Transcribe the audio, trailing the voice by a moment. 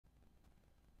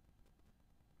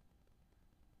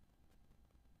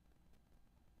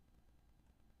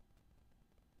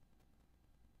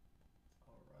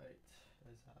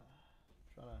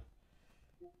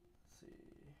Trying to see.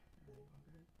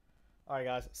 All right,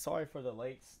 guys. Sorry for the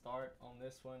late start on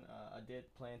this one. I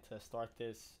did plan to start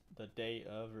this the day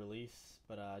of release,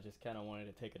 but I just kind of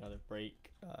wanted to take another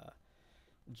break.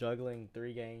 Juggling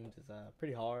 3 games is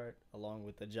pretty hard, along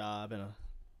with the job and a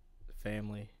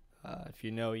family. If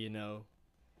you know, you know.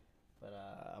 But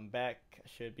I'm back. I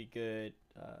should be good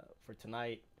for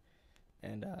tonight,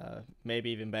 and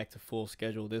maybe even back to full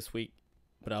schedule this week.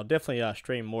 But I'll definitely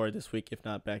stream more this week, if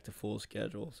not back to full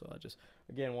schedule. So I just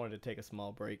again wanted to take a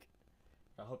small break.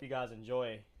 I hope you guys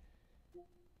enjoy.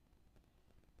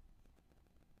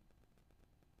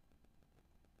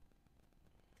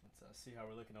 Let's see how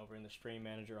we're looking over in the stream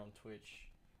manager on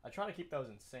Twitch. I try to keep those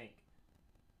in sync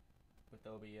with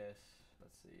OBS.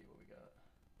 Let's see what we got.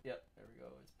 Yep, there we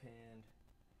go. It's pinned.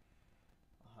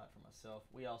 I'll hide for myself.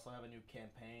 We also have a new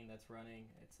campaign that's running.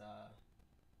 It's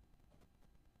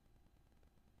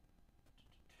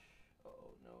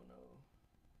oh no no.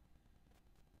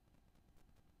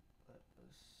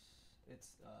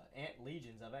 It's Ant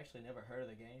Legions. I've actually never heard of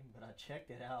the game, but I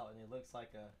checked it out and it looks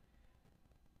like a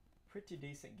pretty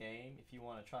decent game if you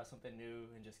want to try something new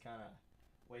and just kind of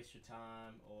waste your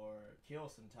time or kill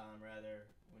some time rather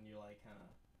when you're like kind of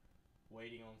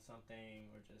waiting on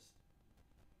something or just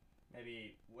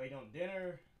maybe wait on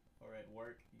dinner or at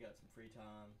work you got some free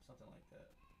time, something like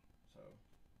that. So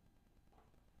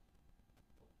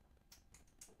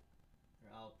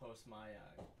I'll post my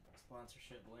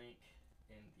sponsorship link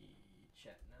in the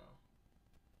chat now.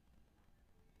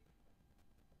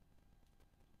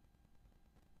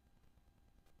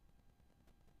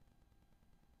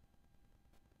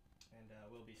 And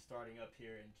we'll be starting up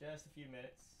here in just a few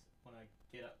minutes when I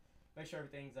get up. Make sure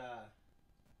everything's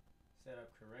set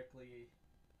up correctly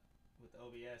with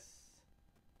OBS.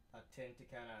 I tend to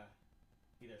kind of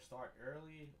either start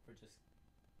early or just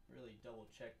really double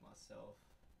check myself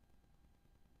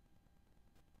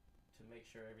to make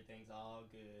sure everything's all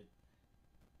good.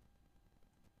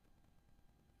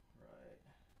 Right.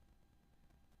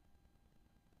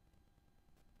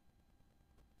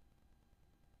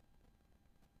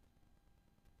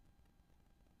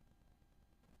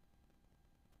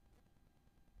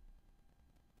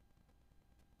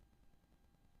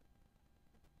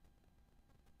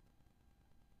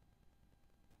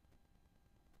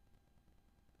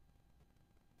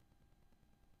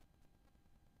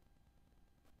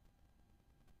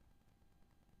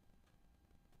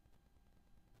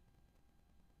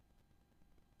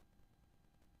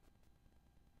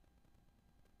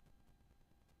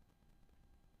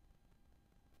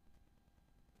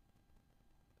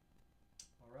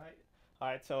 All right. All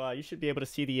right, so you should be able to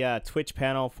see the Twitch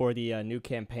panel for the new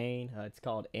campaign. It's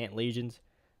called Ant Legions.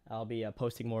 I'll be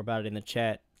posting more about it in the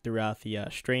chat throughout the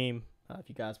stream. If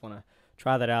you guys want to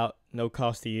try that out, no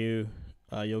cost to you.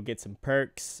 You'll get some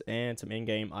perks and some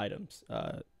in-game items.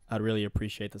 I'd really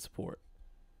appreciate the support.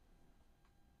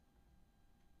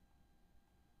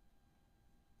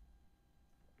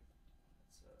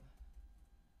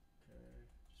 Okay,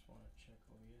 just want to check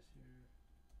OBS here.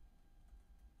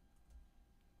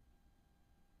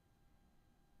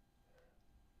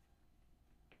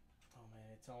 Oh man,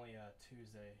 it's only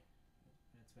Tuesday.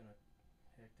 It's been a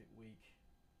hectic week.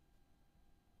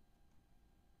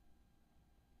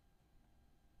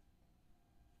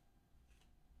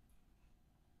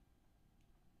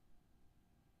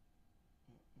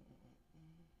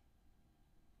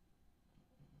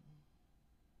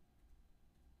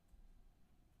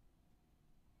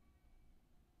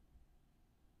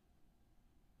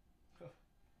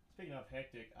 Speaking of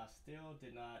hectic, I still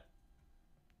did not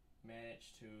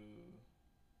manage to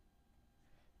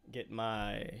get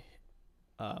my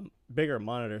bigger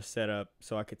monitor set up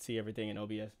so I could see everything in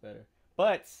OBS better.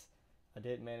 But I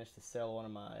did manage to sell one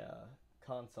of my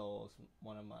consoles,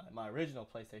 one of my original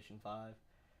PlayStation 5,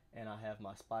 and I have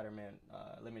my Spider-Man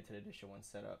limited edition one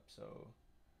set up. So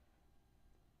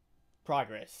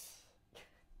progress.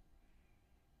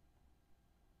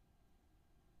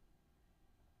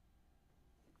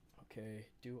 Okay,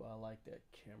 do I like that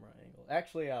camera angle?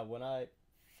 Actually, when I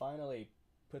finally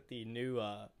put the new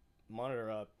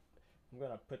monitor up, I'm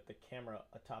gonna put the camera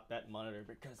atop that monitor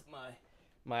because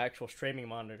my actual streaming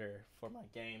monitor for my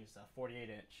game is a 48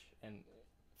 inch, and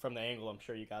from the angle, I'm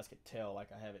sure you guys could tell like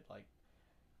I have it like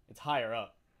it's higher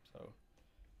up. So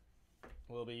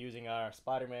we'll be using our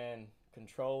Spider-Man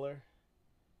controller.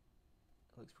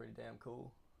 It looks pretty damn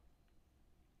cool.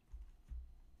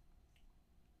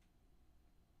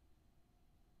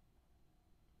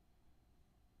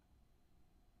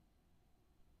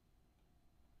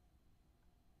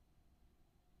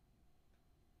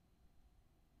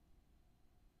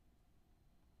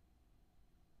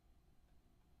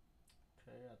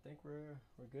 think we're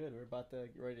good. We're about to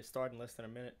get ready to start in less than a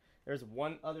minute. There's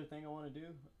one other thing I want to do.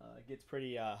 It gets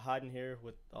pretty hot in here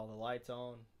with all the lights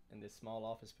on in this small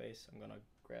office space. I'm gonna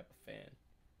grab a fan.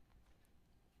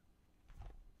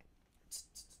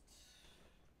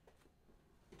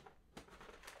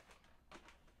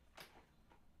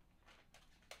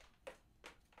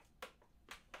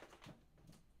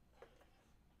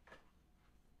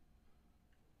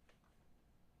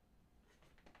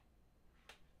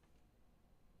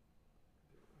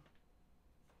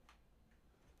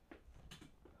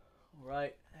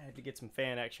 Right, I had to get some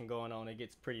fan action going on. It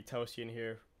gets pretty toasty in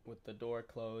here with the door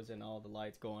closed and all the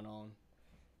lights going on,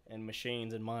 and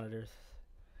machines and monitors.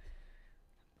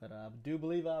 But I do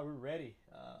believe we're ready.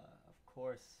 Of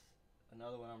course,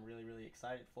 another one I'm really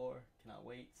excited for. Cannot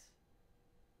wait.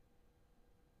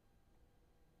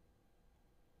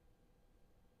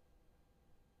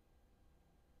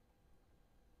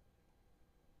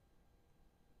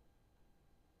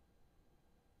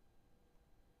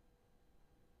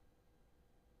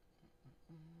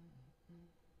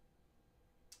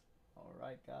 All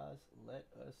right, guys, let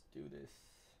us do this.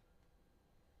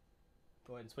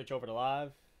 Go ahead and switch over to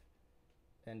live.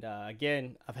 And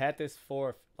again, I've had this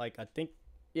for like I think,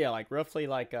 yeah, like roughly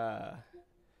like I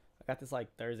got this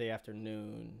like Thursday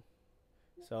afternoon,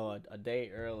 so a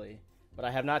day early. But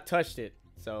I have not touched it.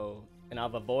 So, and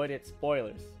I've avoided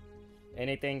spoilers.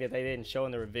 Anything that they didn't show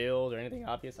in the reveals or anything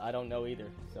obvious, I don't know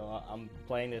either. So I'm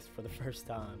playing this for the first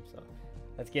time. So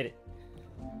let's get it.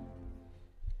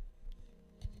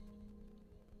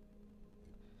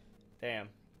 Damn,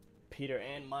 Peter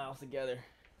and Miles together.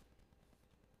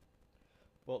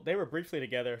 Well, they were briefly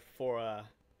together for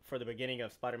the beginning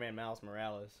of Spider-Man Miles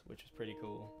Morales, which was pretty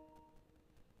cool.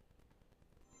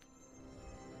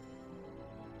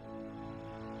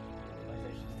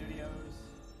 PlayStation Studios.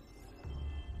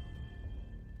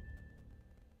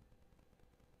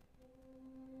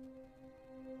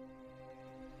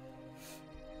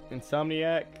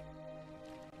 Insomniac.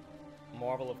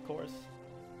 Marvel, of course.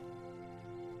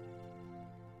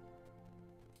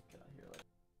 Get out here.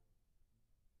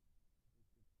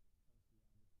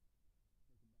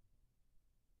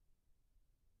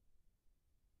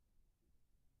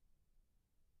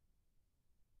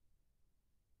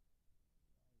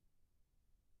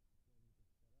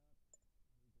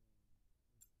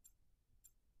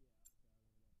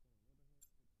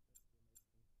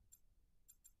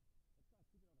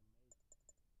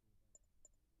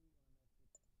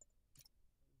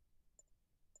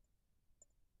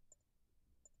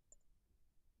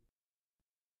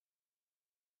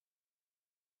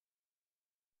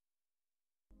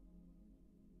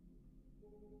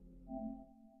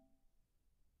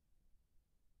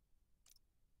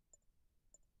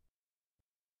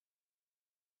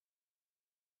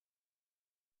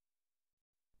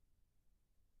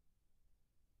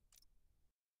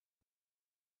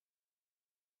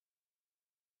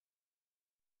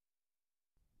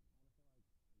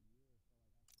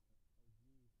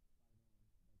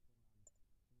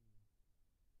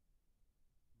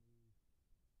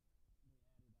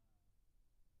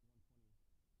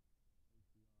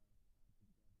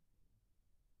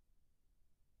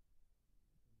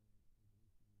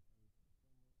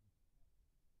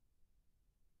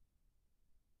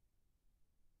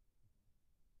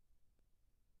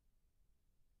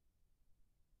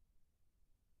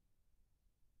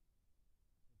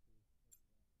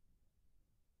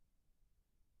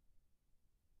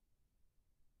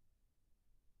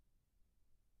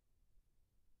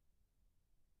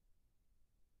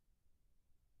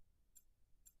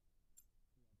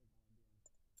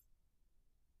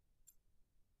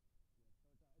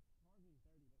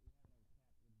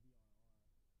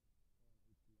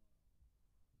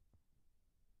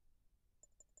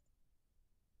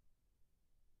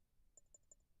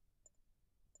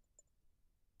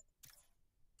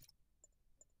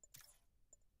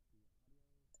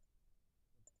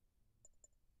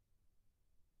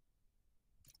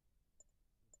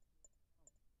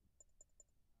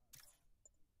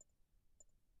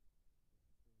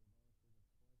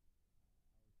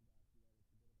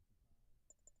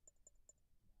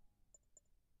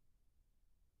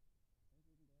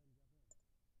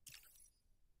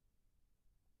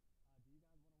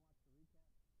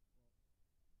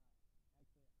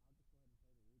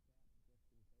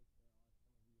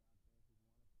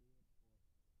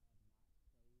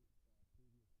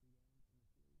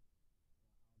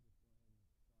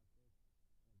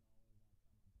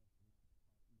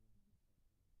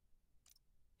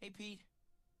 Hey, Pete.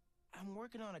 I'm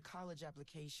working on a college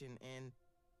application, and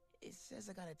it says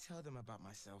I gotta tell them about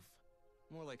myself.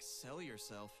 More like sell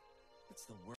yourself. It's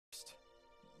the worst.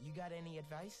 You got any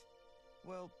advice?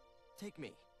 Well, take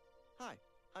me. Hi,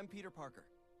 I'm Peter Parker.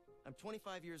 I'm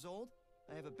 25 years old,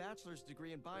 I have a bachelor's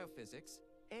degree in biophysics,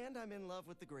 and I'm in love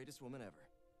with the greatest woman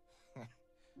ever.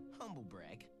 Humble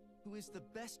brag. Who is the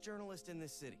best journalist in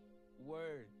this city.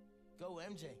 Word. Go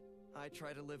MJ. I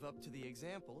try to live up to the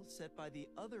example set by the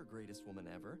other greatest woman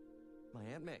ever, my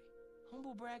Aunt May.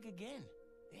 Humble brag again.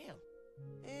 Damn.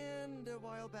 And a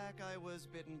while back, I was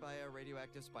bitten by a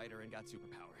radioactive spider and got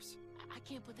superpowers. I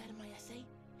can't put that in my essay.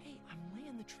 Hey, I'm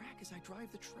laying the track as I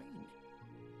drive the train.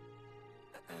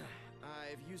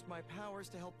 I've used my powers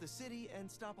to help the city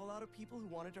and stop a lot of people who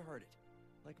wanted to hurt it.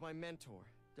 Like my mentor,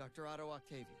 Dr. Otto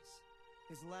Octavius.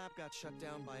 His lab got shut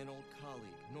down by an old colleague,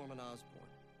 Norman Osborn.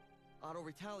 Otto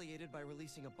retaliated by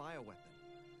releasing a bioweapon.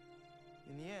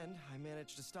 In the end, I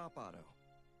managed to stop Otto,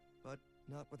 but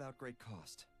not without great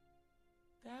cost.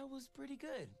 That was pretty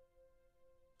good.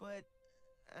 But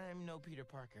I'm no Peter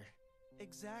Parker.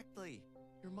 Exactly.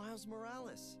 You're Miles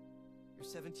Morales. You're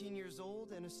 17 years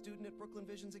old and a student at Brooklyn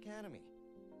Visions Academy.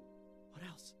 What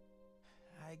else?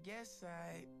 I guess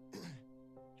I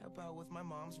help out with my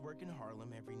mom's work in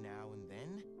Harlem every now and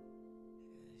then.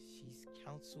 She's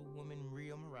Councilwoman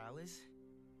Rio Morales.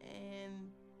 And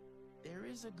there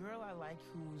is a girl I like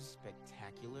who's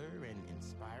spectacular and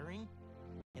inspiring,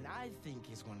 and I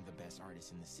think is one of the best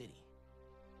artists in the city.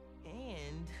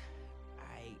 And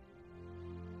I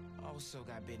also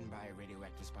got bitten by a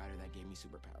radioactive spider that gave me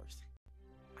superpowers.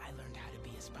 I learned how to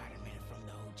be a Spider-Man from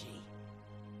the OG.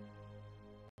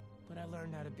 But I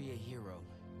learned how to be a hero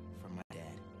from my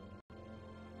dad.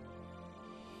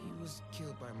 He was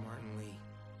killed by Martin Lee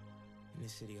in the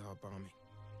City Hall bombing.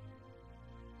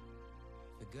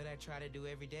 The good I try to do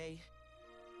every day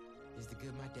is the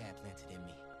good my dad planted in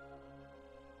me.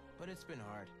 But it's been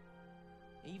hard.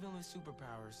 Even with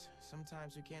superpowers,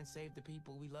 sometimes we can't save the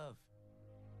people we love,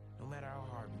 no matter how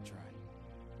hard we try.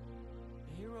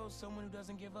 A hero is someone who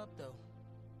doesn't give up, though.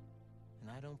 And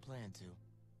I don't plan to.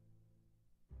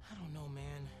 I don't know,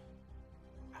 man.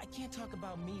 I can't talk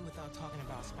about me without talking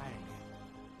about Spider-Man.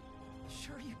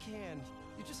 Sure you can.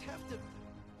 You just have to...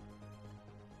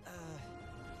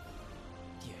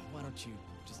 Yeah, why don't you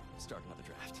just start another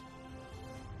draft?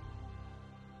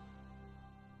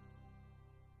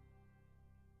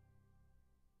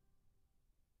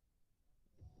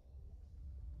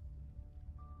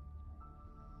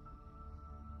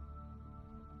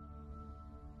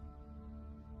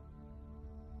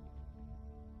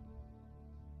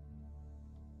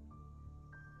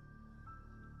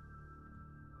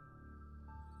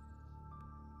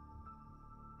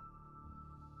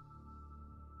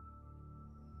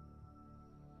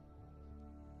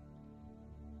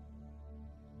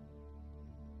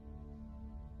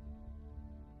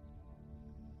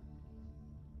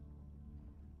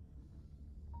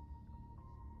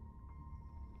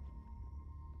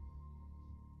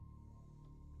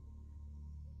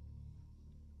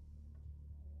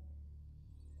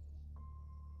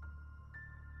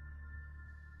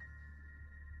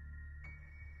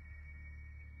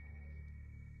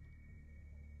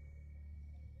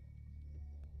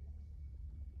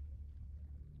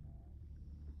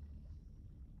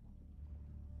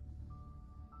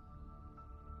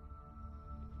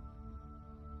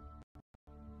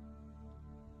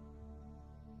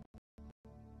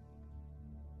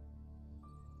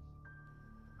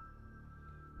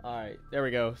 All right, there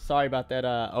we go. Sorry about that.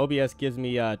 OBS gives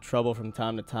me trouble from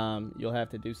time to time. You'll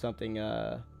have to do something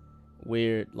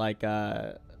weird, like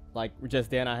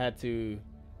just then I had to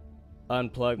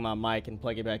unplug my mic and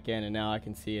plug it back in, and now I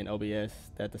can see in OBS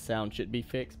that the sound should be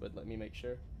fixed. But let me make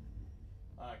sure.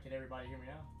 Can everybody hear me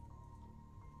now?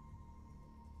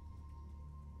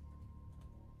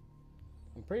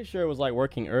 I'm pretty sure it was like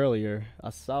working earlier.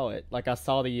 I saw it. Like I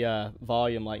saw the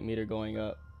volume like meter going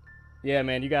up. Yeah,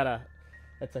 man, you gotta.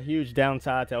 That's a huge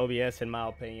downside to OBS in my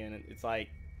opinion. It's like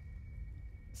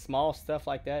small stuff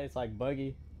like that. It's like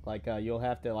buggy. Like you'll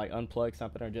have to like unplug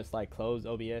something or just like close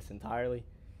OBS entirely.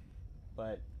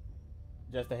 But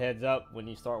just a heads up when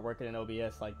you start working in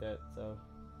OBS like that. So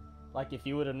like if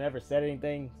you would have never said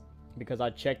anything because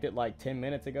I checked it like 10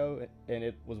 minutes ago and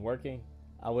it was working,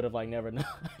 I would have like never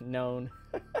known.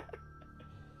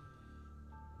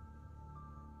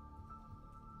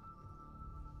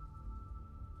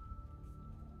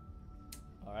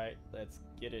 All right, let's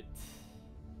get it.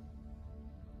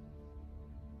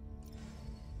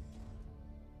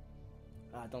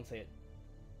 Don't say it.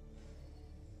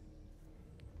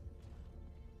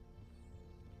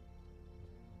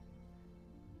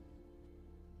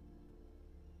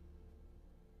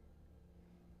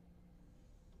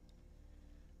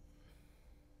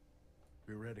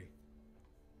 Be ready.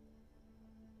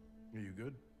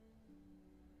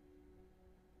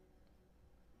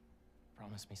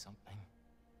 Promise me something.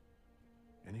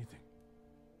 Anything.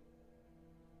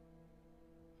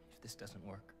 If this doesn't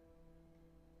work,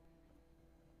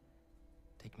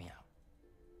 take me out.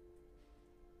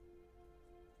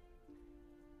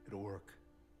 It'll work.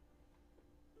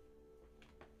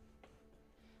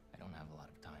 I don't have a lot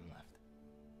of time left.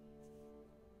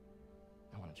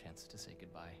 I want a chance to say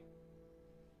goodbye.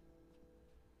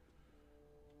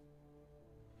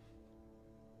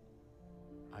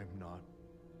 I'm not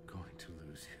going to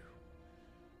lose you.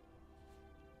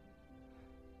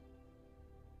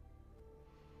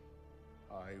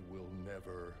 I will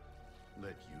never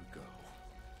let you go.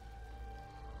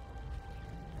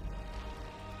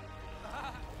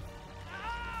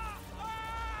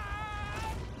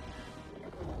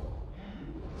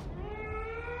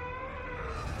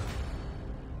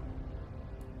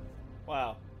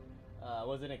 Wow. I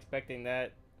wasn't expecting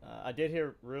that. I did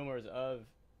hear rumors of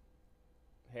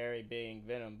Harry being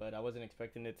Venom, but I wasn't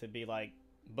expecting it to be like,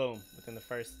 boom, within the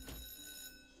first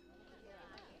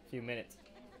few minutes.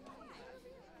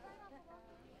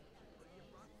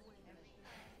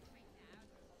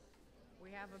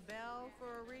 We have a bell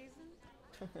for a reason.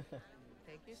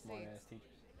 Take your Smart seats. ass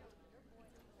teachers.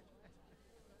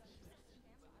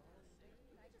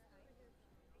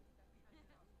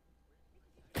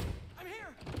 I'm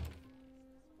here!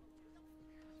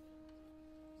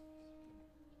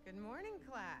 Good morning,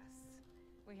 class.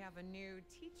 We have a new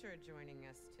teacher joining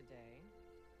us today.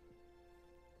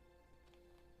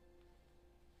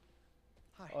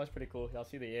 Hi. Oh, that's pretty cool. Y'all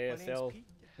see the My name's ASL Pete.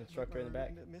 instructor in the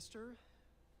back? Mr.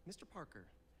 Parker.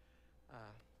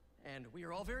 And we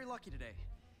are all very lucky today,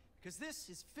 because this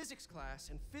is physics class,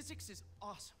 and physics is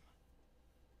awesome.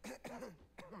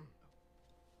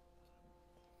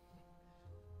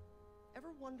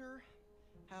 Ever wonder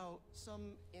how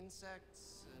some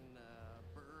insects and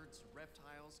birds,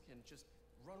 reptiles can just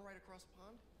run right across a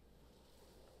pond?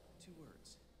 2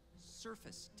 words.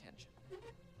 Surface tension.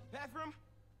 Bathroom?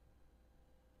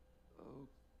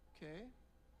 Okay.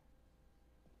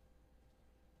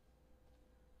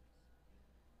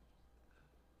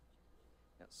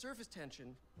 Now, surface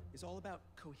tension is all about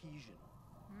cohesion.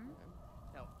 Okay?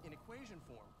 Now, in equation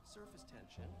form, surface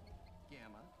tension,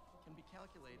 gamma, can be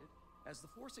calculated as the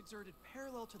force exerted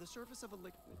parallel to the surface of a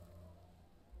liquid,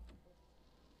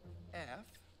 F,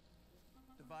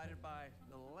 divided by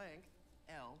the length,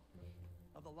 L,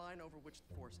 of the line over which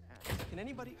the force acts. Can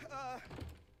anybody...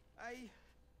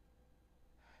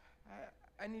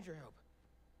 I need your help.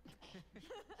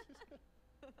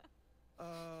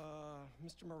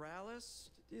 Mr. Morales,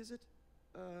 is it?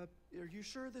 Are you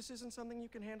sure this isn't something you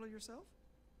can handle yourself?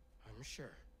 I'm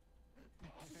sure.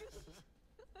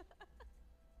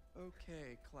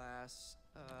 Okay, class.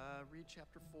 Read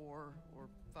chapter 4 or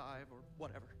 5 or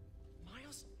whatever.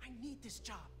 Miles, I need this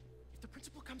job. If the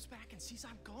principal comes back and sees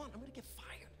I'm gone, I'm gonna get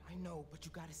fired. I know, but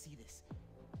you gotta see this.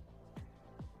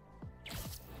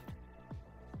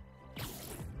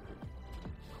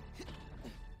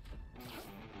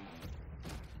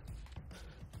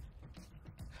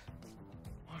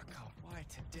 Marco, why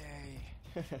today?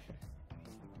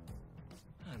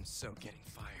 I'm so getting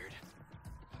fired.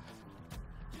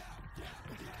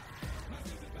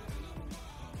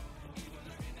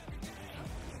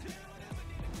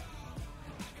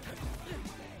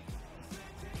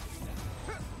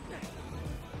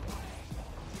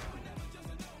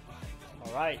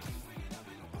 All right.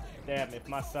 Damn, if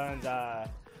my son's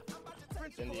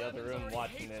in the other room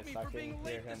watching this, I can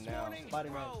hear him now.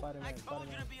 Spider-Man, Spider-Man, I told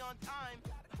you Spider-Man. to be on time.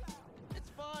 It's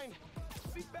fine.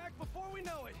 Be back before we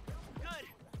know it. Good,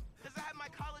 because I had my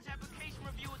college application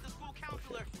review with the school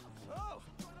counselor. Oh,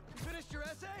 you finished your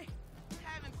essay?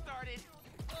 Haven't started.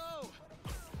 Oh,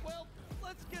 well,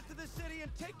 let's get to the city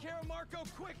and take care of Marco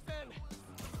quick then.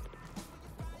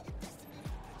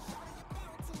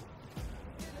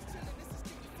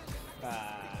 Oh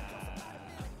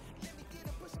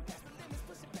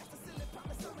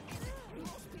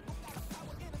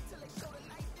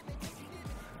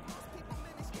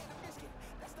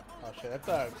shit, that's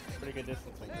a pretty good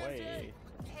distance away.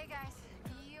 Hey guys,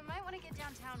 you might want to get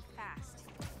downtown fast.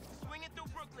 Swing it through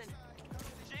Brooklyn.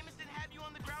 Did Jameson have you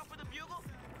on the ground for the bugle?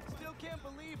 Still can't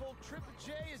believe old Triple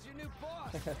J is your new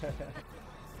boss.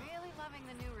 Really loving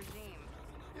the new regime.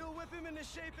 You'll whip him into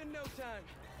shape in no time.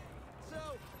 So,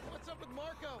 what's up with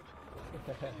Marco?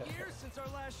 Been years since our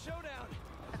last showdown.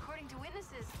 According to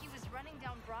witnesses, he was running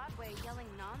down Broadway yelling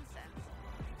nonsense.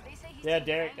 They say he's Yeah, so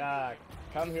Derek, angry,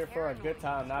 come here for a good paranoid.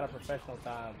 time, not a professional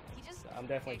time. He just I'm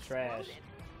definitely trash. exploded.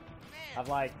 Man, I've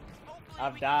like, hopefully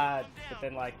I've we can died calm down.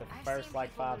 within like the I've first seen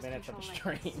like people 5 lose minutes of the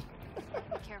control like stream.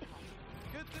 Be careful.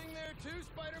 Good thing there too,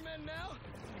 Spider-Man now.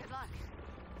 Good luck.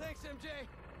 Thanks, MJ.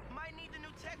 Might need the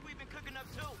new tech we've been cooking up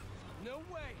too. No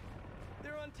way.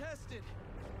 They're untested.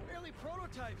 Barely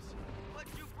prototypes. But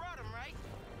you brought them, right?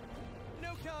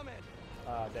 No comment.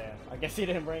 Oh, damn. I guess he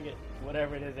didn't bring it.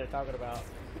 Whatever it is they're talking about.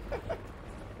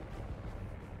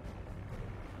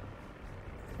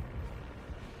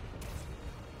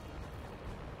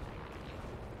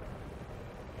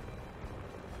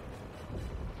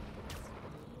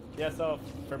 Yeah, so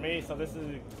for me, so this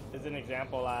is an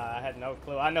example. I had no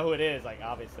clue. I know who it is, like,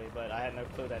 obviously, but I had no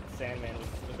clue that Sandman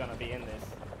was going to be in this.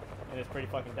 And it's pretty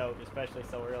fucking dope, especially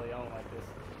so early on like this.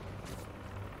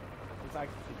 Looks like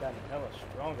he's gotten hella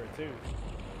stronger, too.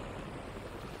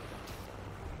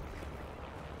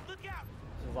 Look out!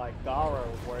 This is like Garo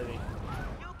worthy. You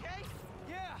okay?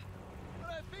 Yeah, but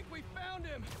I think we found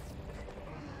him.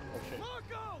 Oh, shit.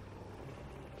 Marco!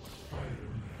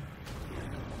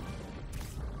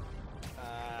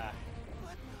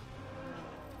 What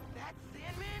the? That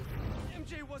Sandman?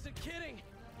 MJ wasn't kidding.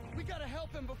 We gotta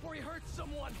help him before he hurts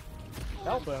someone. Or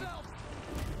Help him? himself.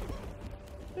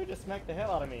 Dude just smacked the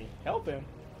hell out of me. Help him.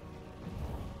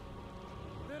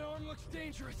 That arm looks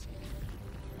dangerous.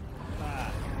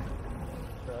 Ah.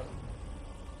 Bro.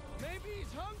 Maybe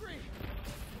he's hungry.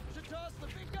 Should toss the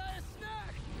big guy a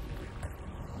snack.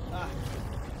 Ah.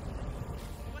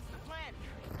 What's the plan?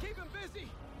 Keep him busy.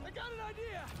 I got an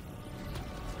idea.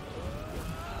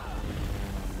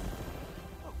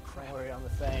 Oh crap! Don't worry, I'm the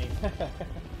same.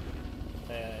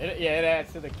 It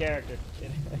adds to the character.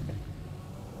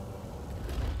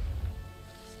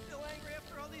 Still angry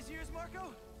after all these years,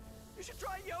 Marco? You should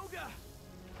try yoga.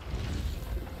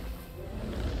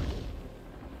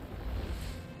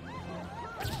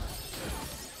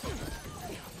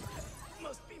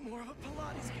 Must be more of a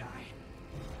Pilates guy.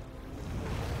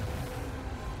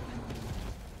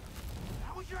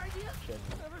 That was your idea? Shit.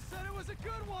 Never said it was a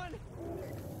good one.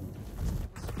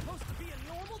 It's supposed to be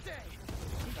a normal day.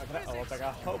 Oh, it's like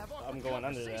I hope I'm going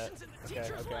under that. Okay,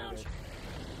 okay, I'm good.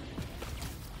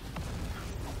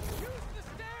 Use the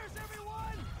stairs,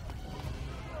 everyone!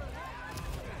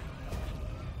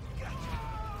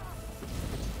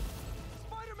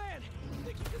 Spider-Man!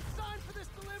 Think you can sign for this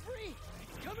delivery?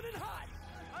 It's coming in hot!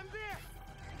 I'm there!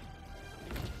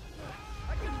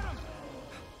 I got him!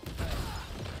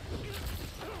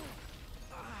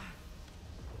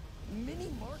 Mini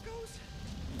Marcos?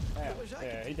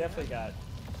 Yeah, he definitely got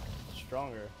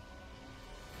stronger.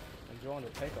 Enjoying the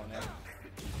take on that.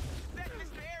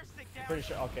 Pretty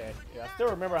sure. Okay, yeah, I still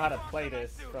remember how to play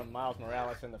this from Miles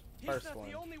Morales in the first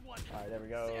one. Alright, there we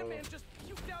go.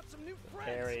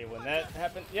 Parry when that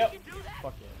happened. Yep.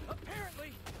 Fuck yeah.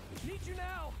 Apparently, need you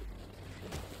now.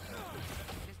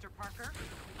 Mr. Parker,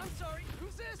 I'm sorry.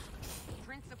 Who's this?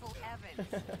 Principal Evans.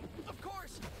 Of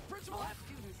course, Principal All F.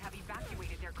 students have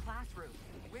evacuated their classroom.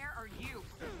 Where are you?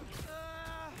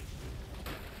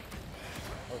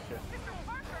 Oh shit. Mr.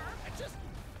 Parker! I just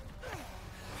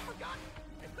forgot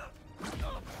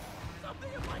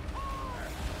something in my car.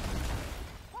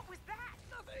 What was that?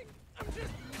 Nothing. I'm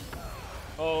just.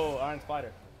 Oh, Iron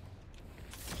Spider.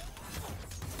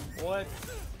 What?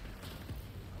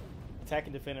 Attack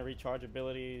and defend and recharge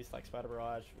abilities like Spider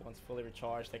Barrage. Once fully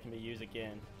recharged, they can be used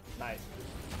again. Nice.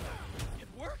 It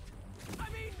worked. I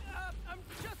mean, I'm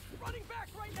just running back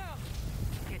right now.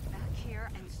 Get back here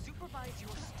and supervise your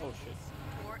students. Oh shit.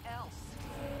 Or else.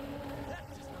 That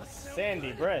does not sound Sandy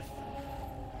good. breath.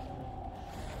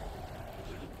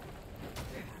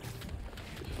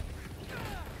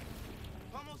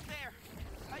 Almost there.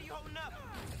 How you holding up?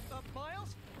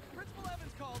 Miles? Principal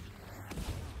Evans called.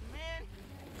 Man,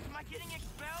 am I getting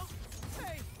expelled?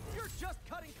 Hey, you're just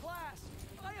cutting class.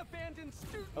 I abandoned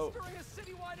students during a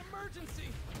citywide emergency.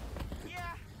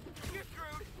 Yeah, you're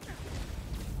screwed.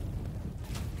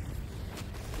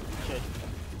 Shit.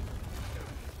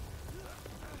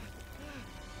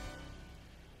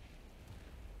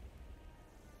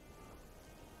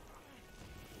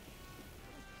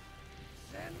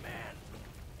 Sandman,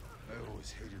 I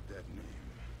always hated that name.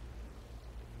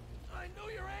 I know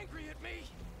you're angry at me.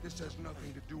 This has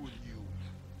nothing to do with you.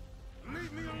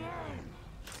 Leave me alone!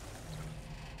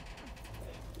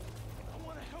 I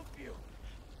want to help you.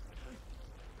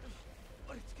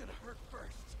 But it's gonna hurt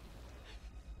first.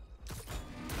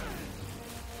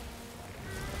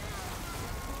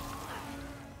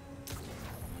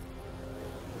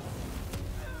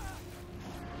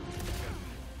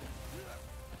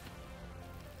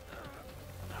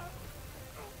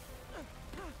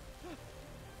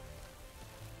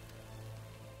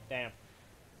 Damn.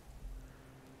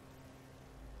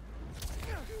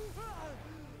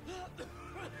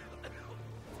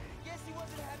 Guess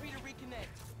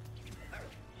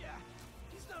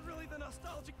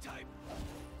magic type.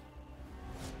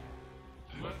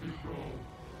 Let me go,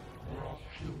 or I'll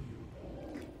kill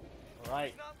you. All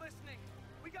right. Not listening.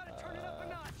 We gotta turn it up a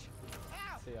notch.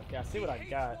 Ow! See, okay, I see what I He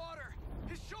hates got. water.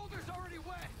 His shoulder's already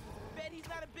wet. Bet he's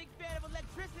not a big fan of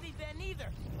electricity then either.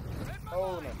 Read my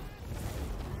Oh no. mind.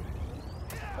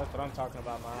 That's what I'm talking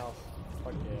about, Miles.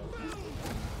 Fuck yeah.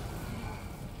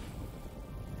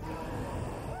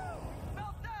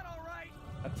 Felt that all right.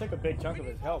 I took a big chunk We of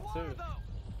need his more health water, too.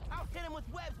 though. I'll hit him with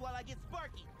webs while I get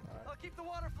Sparky. I'll keep the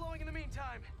water flowing in the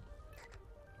meantime.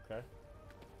 Okay.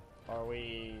 Are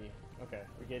we... Okay,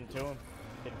 we're getting to him.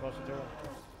 Getting closer to him.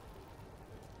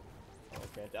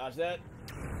 Okay, dodge that.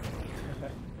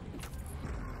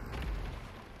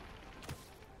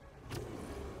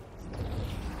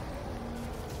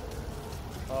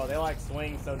 Oh, they like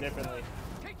swing so differently.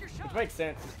 Take your Which shot. makes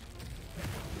sense.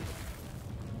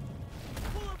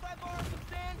 Cool if I borrow some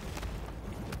sand?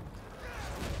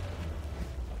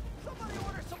 Somebody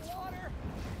order some water.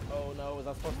 Oh no, was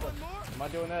I supposed to... One more? Am I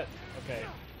doing that? Okay.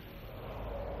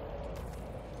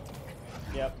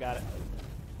 Yep, got it.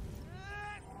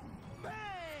 Bang!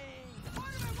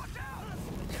 Spider-Man, watch out!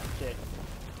 Shit.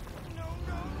 No,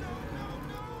 no, no, no,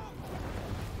 no!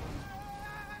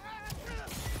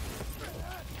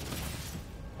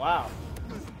 Wow.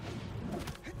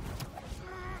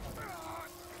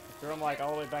 Threw him like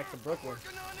all the way back to Brooklyn.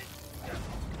 Working on it.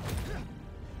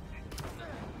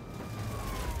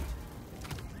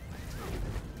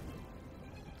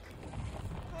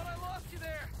 Thought I lost you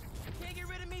there. Can't get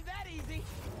rid of me that easy.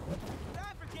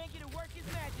 Time for Genki to work his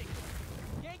magic.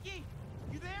 Genki,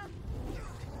 you there?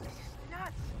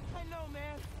 Nuts. I know,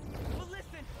 man. But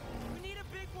listen, we need a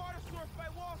big water source by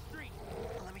Wall Street.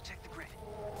 Let me check the grid.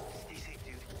 Stay safe,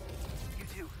 dude. You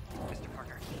too, Mr.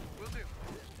 Parker. Will do.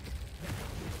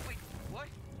 Wait, what?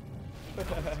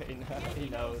 He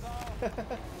knows. all.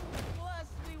 Plus,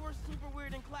 we were super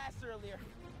weird in class earlier.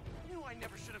 Knew I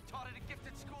never should have taught at a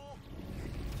gifted school.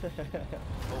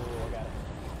 Oh, I got it.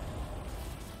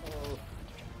 Oh.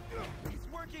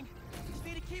 It's working. Just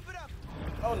need to keep it up.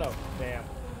 Oh no, damn.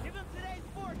 Give him today's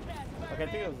forecast, Okay, I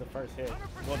think it was Spider-Man. the first hit.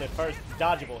 Well, the first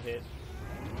dodgeable hit.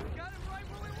 Got him right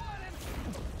where we want him.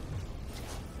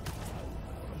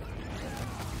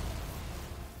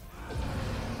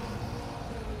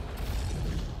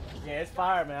 Yeah, it's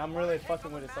fire, man. I'm really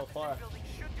fucking with it so far. Building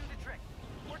should do the trick.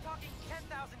 We're talking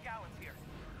 10,000 gallons here.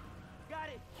 Got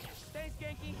it. Thanks,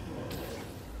 Genki.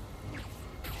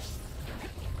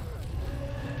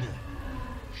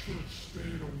 Should have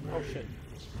stayed away. Oh shit.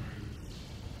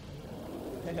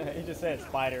 He just said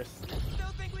spiders. Still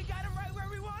think we got him right where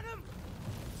we want him?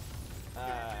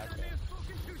 Ah, Never okay. may have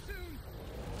spoken too soon.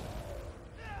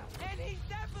 And he's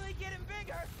definitely getting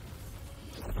bigger.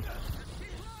 Keep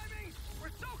climbing. We're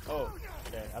so close. Oh,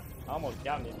 okay. I almost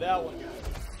got me that one.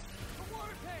 The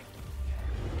water tank.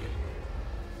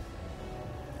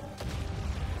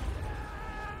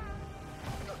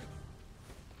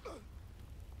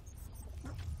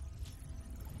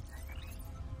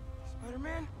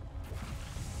 Spider-Man?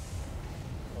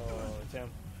 Oh, it's him.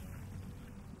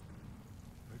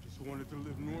 I just wanted to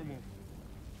live normal,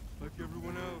 like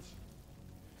everyone else.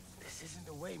 This isn't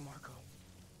the way, Marco.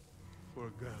 For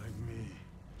a guy like me,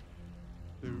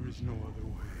 there is no other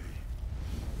way.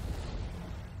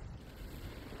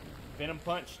 Venom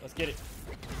punch. Let's get it.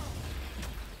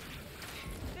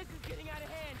 This is getting out of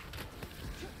hand.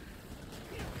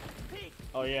 Pete,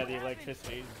 Oh yeah, what the happened?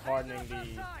 electricity is hardening Heading up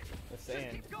the outside. sand.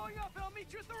 Just keep going up and I'll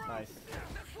meet you at the roof. Nice.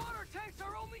 That water tank's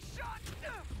our only shot.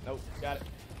 Nope, got it.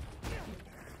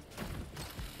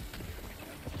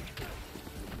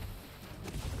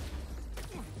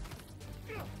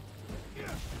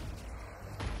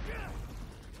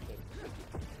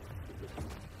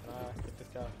 Get this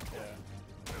guy.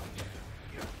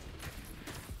 Yeah.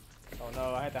 Oh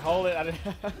no, I had to hold it. I didn't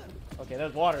okay,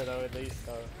 there's water though at least.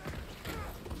 So.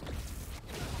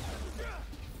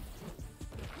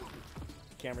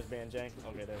 Camera's being jank.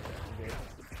 Okay, there we go. I'm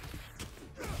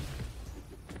good.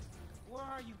 Where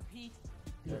are you, Pete?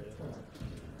 There it is.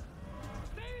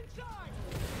 Stay inside.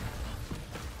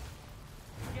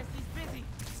 Guess he's busy.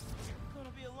 Gonna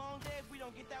be a long day if we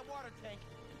don't get that water tank.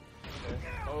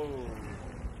 Okay. Oh.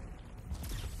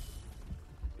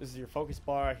 This is your focus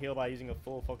bar. Heal by using a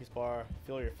full focus bar.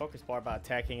 Fill your focus bar by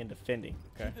attacking and defending.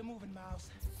 Okay. Keep it moving, Miles.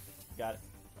 Got it.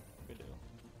 Good deal.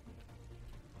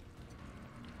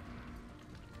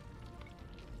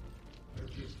 I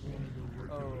just wanted to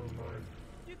work out in life.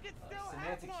 You could still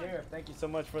have Semantic one. Sheriff, thank you so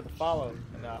much for the follow,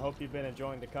 and I hope you've been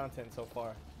enjoying the content so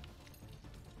far.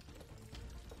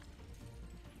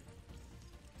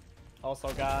 Also,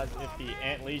 guys, if the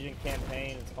Ant Legion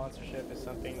campaign and sponsorship is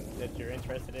something that you're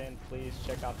interested in, please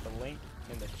check out the link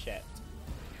in the chat.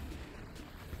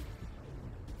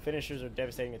 Finishers are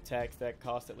devastating attacks that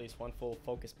cost at least one full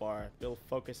focus bar. Build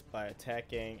focus by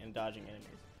attacking and dodging enemies.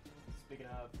 Speaking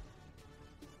of,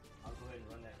 I'll go ahead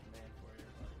and run that command for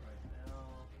everybody right now.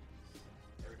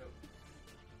 There we go.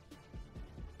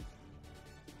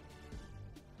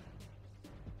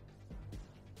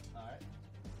 Alright.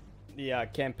 The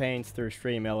campaigns through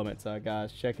Stream Elements,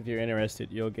 guys. Check if you're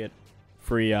interested. You'll get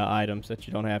free items that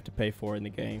you don't have to pay for in the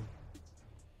game.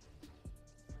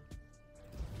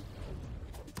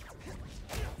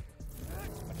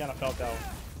 I kind of felt that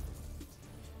one.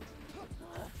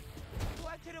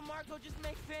 Why couldn't Marco just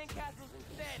make sandcastles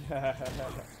instead?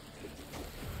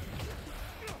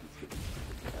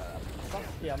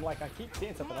 Yeah, I'm like, I keep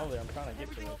seeing something over there. I'm trying to get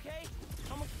to Everything it. okay?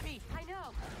 How much speed? I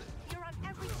know. You're on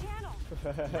every channel.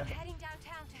 I'm heading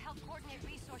downtown to help coordinate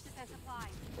resources and supplies.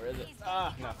 Where is it? He's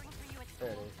Ah, no. covering for you at There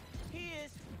it school. is. He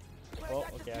is. But Well, I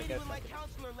got okay, to I meet guess with I my can-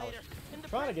 counselor later. And the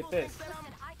trying to get principal this. thinks that I'm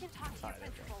Listen, I can talk to your Alright, there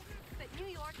we go. principal, but New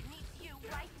York needs you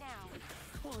right now.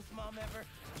 coolest mom ever.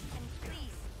 And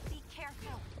please, be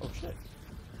careful. Oh shit.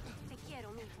 Te quiero,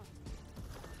 mijo.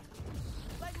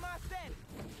 Like Ma said,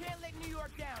 can't let New York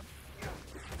down.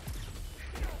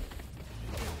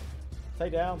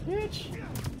 Take down, bitch.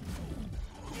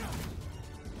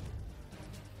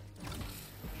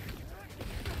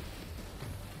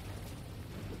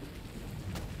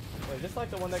 Wait, is this like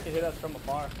the one that can hit us from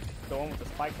afar? The one with the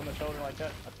spikes on the shoulder like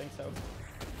that? I think so.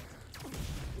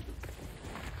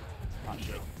 Oh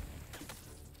shit.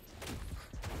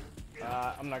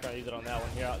 I'm not gonna use it on that one.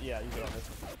 Here, yeah, use it on this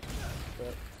one.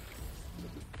 But,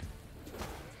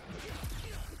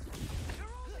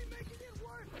 You're only making it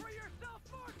worse for yourself,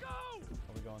 Marco!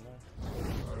 are we going there? I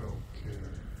don't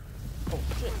care. Oh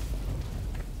shit.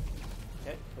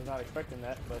 Okay, was not expecting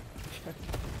that, but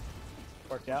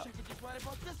worked out. I could just write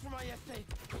about this for my essay.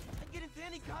 I'd get into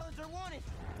any college I wanted.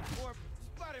 Or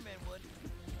Spider-Man would.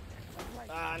 Right.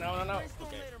 No. Brainstorm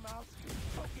Okay. later, Mouse.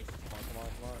 Focus. Come on.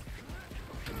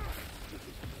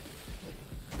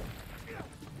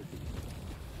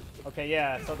 Okay,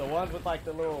 yeah, so the ones with like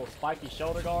the little spiky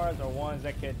shoulder guards are ones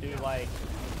that could do like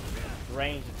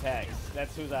range attacks.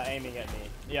 That's who's aiming at me.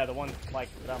 Yeah, the one like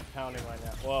that I'm pounding right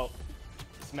now. Well,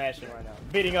 smashing right now.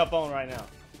 Beating up on right now.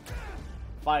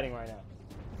 Fighting right now.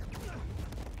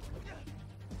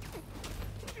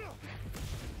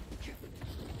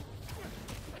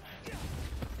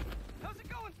 How's it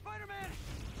going, Spider-Man?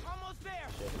 Almost there.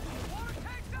 Shit. Water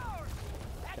tank's ours.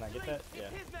 Can I get Actually, that? Yeah.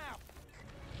 It's his now.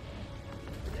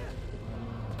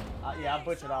 Yeah, I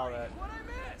butchered all that. What'd I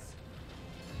miss?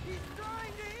 He's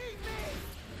trying to eat me.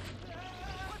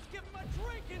 Let's give him a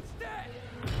drink instead.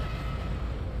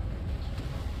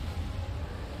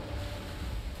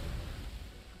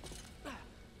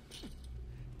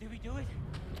 Did we do it?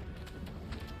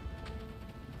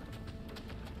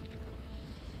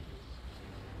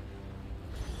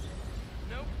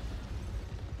 Nope.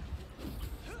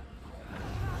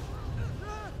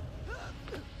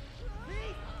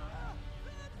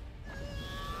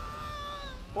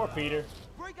 Poor Peter.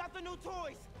 Break out the new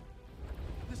toys.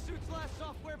 The suit's last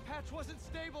software patch wasn't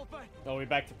stable, but Oh, we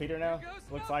back to Peter now? There goes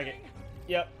Looks like it. nothing.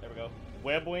 Yep, there we go.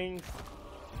 Web wings.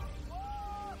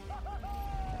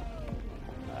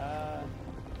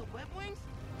 The web wings?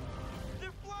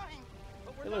 They're flying.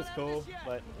 But we're It not looks out of cool, this yet.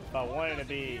 but if I wanted to doesn't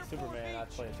be Peter Superman, I'd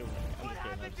Beach? play Superman. I'm What just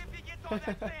kidding. happens if he gets on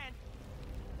that sand?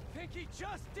 think he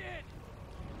just did.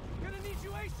 Gonna need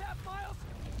you ASAP, Miles.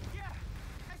 Yeah,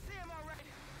 I see him already.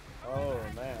 Oh,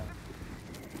 man.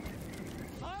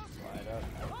 Miles? Right up.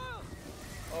 Miles!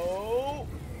 Oh!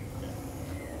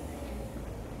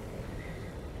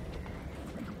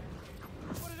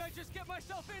 What did I just get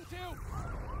myself into?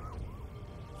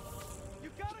 You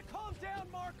gotta calm down,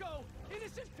 Marco.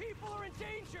 Innocent people are in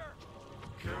danger.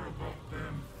 Care about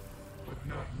them, but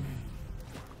not me.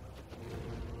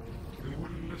 They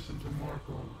wouldn't listen to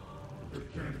Marco. They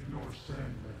can't ignore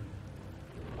Sandman.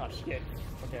 Oh, shit.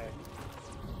 Okay.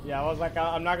 Yeah, I was like,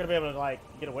 I'm not gonna be able to, like,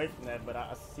 get away from that, but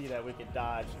I see that we could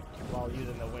dodge while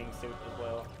using the wingsuit as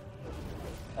well.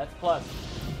 That's plus.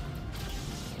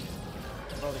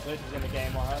 Throw the glitches in the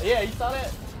game. Yeah, you saw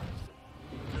that?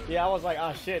 Yeah, I was like,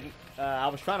 oh, shit. I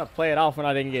was trying to play it off when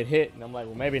I didn't get hit, and I'm like,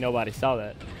 well, maybe nobody saw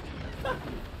that. Miles.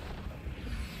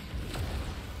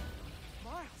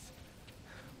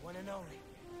 One and only.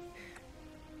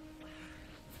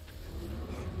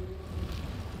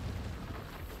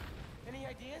 Any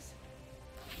ideas?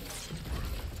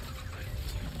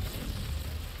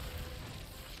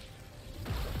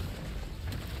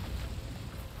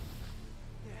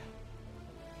 Yeah,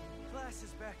 Class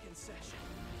is back in session.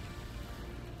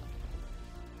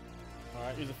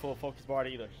 Alright, use a full focus bar to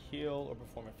either heal or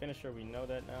perform a finisher. We know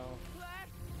that now. Black,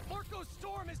 Marco's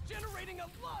storm is generating a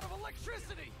lot of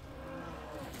electricity.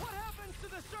 What happens to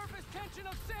the surface tension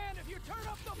of sand if you turn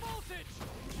up the voltage?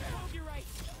 Oh, you're right.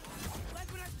 Like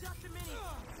when I ducked the mini.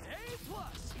 A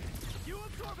plus. You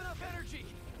absorb enough energy.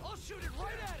 I'll shoot it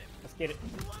right at him. Let's get it.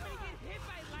 You want me to get hit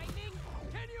by lightning?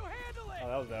 Can you handle it? Oh,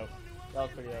 that was dope. That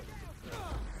was pretty epic.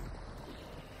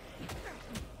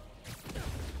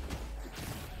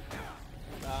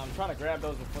 I'm trying to grab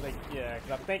those before they, yeah,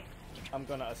 because I think I'm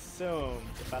going to assume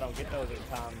if I don't get those in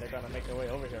time, they're going to make their way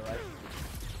over here, right?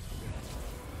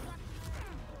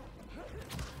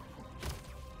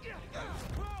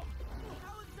 Bro,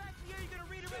 how exactly are you going to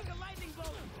redirect a lightning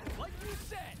bolt? Like you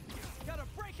said, gotta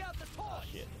break out the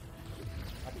torch. Shit.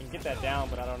 I can get that down,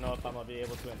 but I don't know if I'm going to be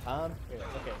able to in time. Here,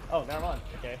 okay. Oh, never mind.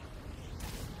 Okay.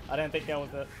 I didn't think that was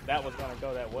going to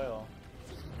go that well.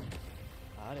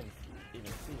 I didn't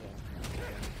even see him.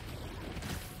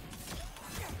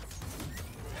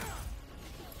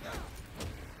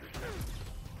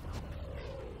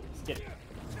 Let's get it.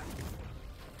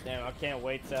 Damn, I can't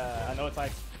wait to, I know it's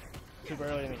like super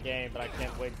early in the game, but I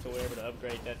can't wait until we're able to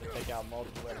upgrade that to take out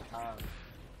multiple at a time.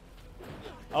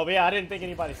 Oh, but yeah, I didn't think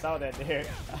anybody saw that there.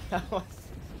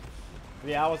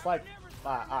 Yeah, I was like,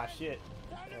 shit.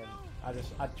 And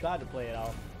I tried to play it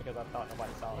off because I thought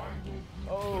nobody saw it.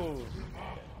 Oh.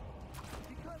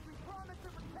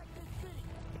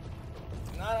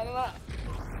 No.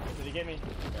 Did he get me?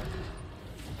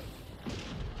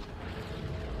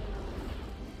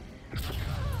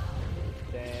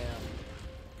 Damn.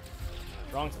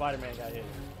 Wrong Spider-Man got hit.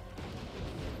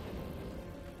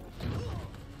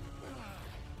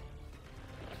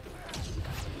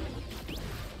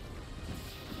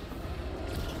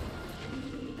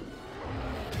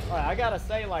 Alright, I gotta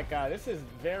say, like, this is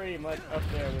very much up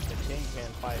there with the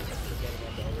Kingpin fight at the beginning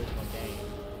of the original game.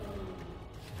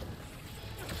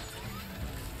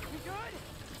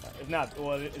 If not,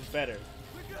 well, it's better.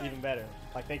 Even better.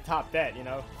 Like, they topped that, you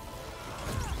know?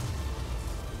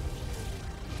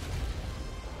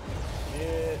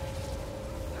 Yeah.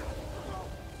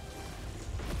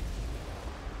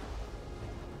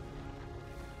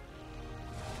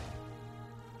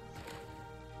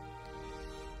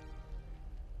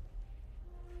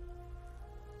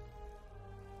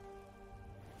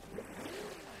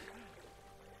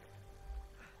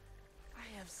 I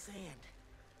have sand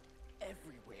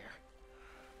everywhere.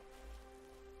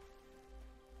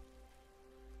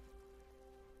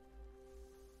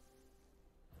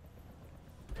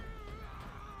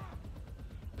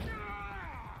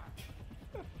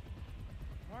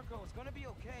 Marco, it's gonna be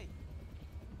okay.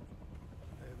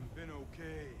 I haven't been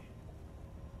okay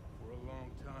for a long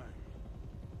time.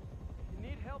 If you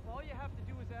need help, all you have to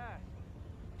do is ask.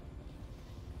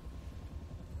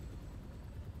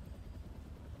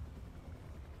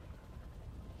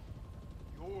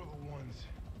 You're the ones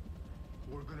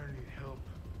who are gonna need help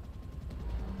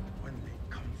when they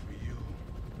come for you.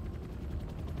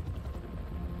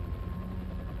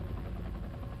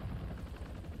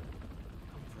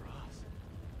 Come for us.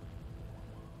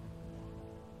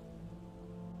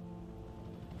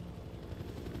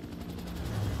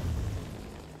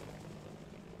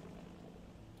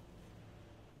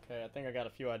 Okay, I think I got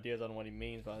a few ideas on what he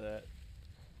means by that.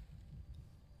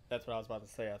 That's what I was about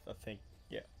to say. I think,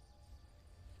 yeah.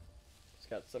 It's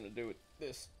got something to do with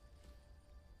this.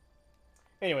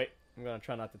 Anyway, I'm gonna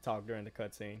try not to talk during the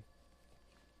cutscene.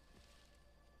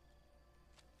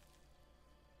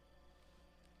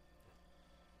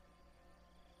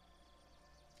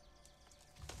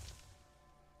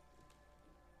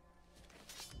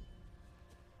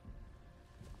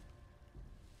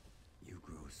 You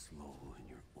grow slow in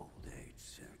your old age,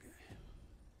 Sergei.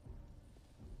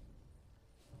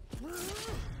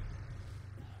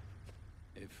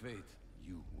 A fate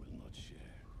you will not share.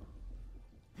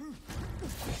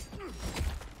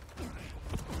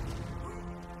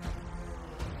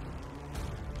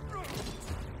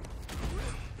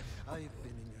 I've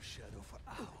been in your shadow for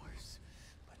hours,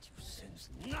 but you sense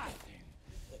nothing.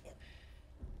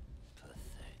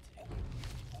 Pathetic.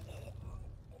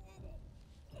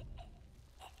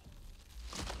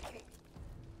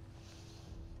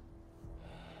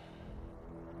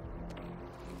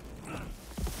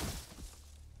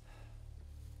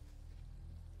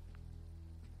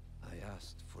 I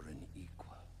asked for an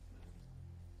equal,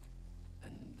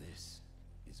 and this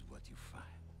is what you find.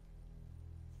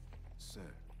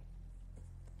 Sir,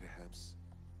 perhaps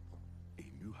a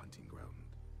new hunting ground.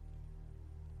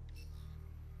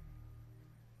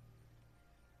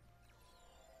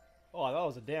 Oh, I thought it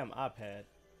was a damn iPad.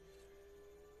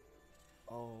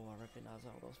 Oh, I recognize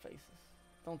all those faces.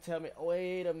 Don't tell me.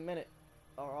 Wait a minute.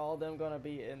 Are all them gonna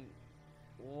be in?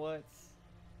 What?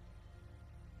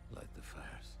 Light the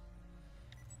fires.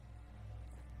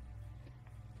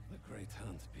 The great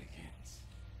hunt begins.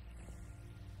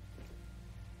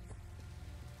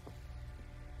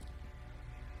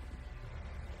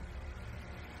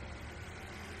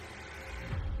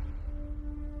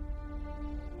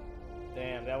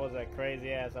 Damn, that was a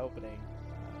crazy ass opening.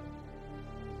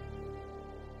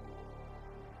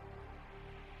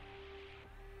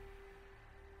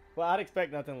 Well, I'd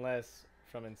expect nothing less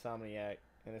from Insomniac,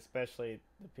 and especially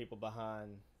the people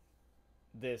behind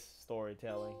this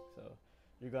storytelling. So,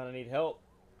 you're gonna need help.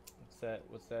 What's that?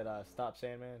 What's that? Stop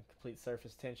Sandman. Complete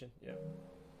surface tension. Yep.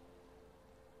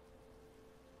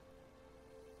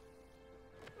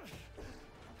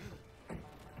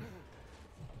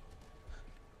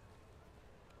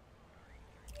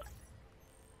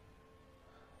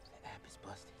 The app is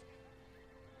busted.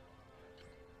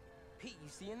 Pete, you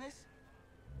seeing this?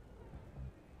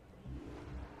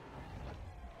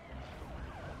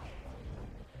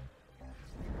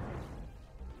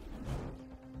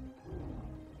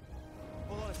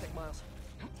 Hold on a sec, Miles.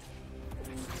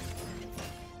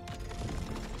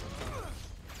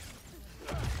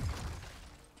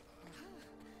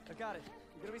 I got it.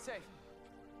 You're gonna be safe.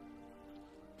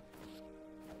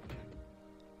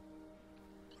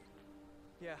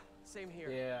 Yeah, same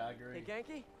here. Yeah, I agree. Hey,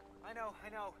 Genki? I know.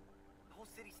 The whole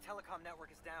city's telecom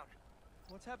network is down.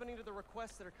 What's happening to the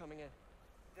requests that are coming in?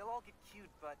 They'll all get queued,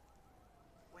 but...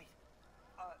 Wait.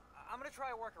 I'm gonna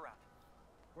try a workaround.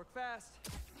 Work fast.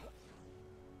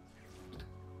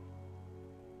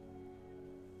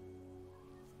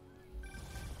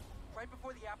 Right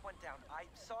before the app went down, I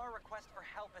saw a request for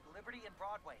help at Liberty and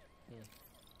Broadway.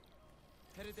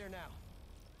 Headed there now.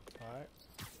 Alright.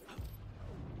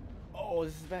 Oh,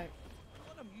 this is back.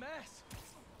 What a mess!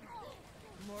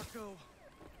 Marco,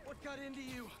 what got into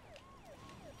you?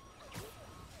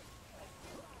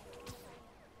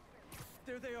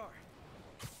 There they are.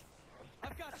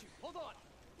 I've got you. Hold on.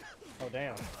 Oh,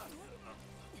 damn.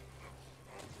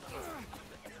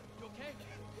 You okay?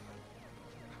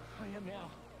 I am now.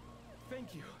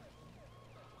 Thank you.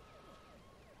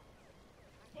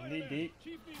 Knee deep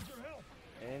Chief needs your help.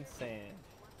 in sand.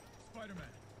 Spider-Man,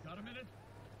 got a minute?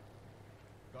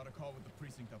 Got a call with the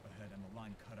precinct up ahead and the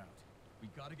line cut out. We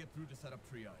gotta get through to set up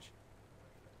triage.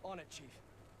 On it, Chief.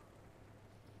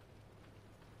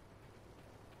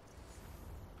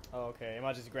 Oh, okay. Am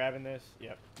I just grabbing this?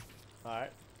 Yep.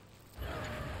 Alright.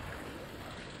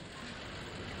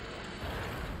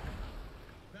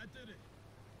 That did it.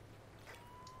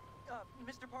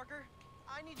 Mr. Parker,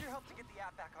 I need your help to get the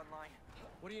app back online.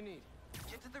 What do you need?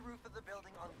 Get to the roof of the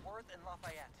building on Worth and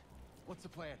Lafayette. What's the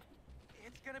plan?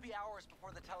 It's gonna be hours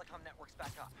before the telecom network's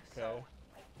back up. Okay. So,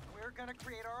 we're gonna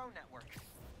create our own network.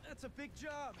 That's a big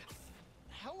job.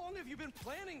 How long have you been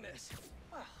planning this?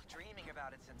 Well, dreaming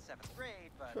about it since 7th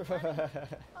grade, but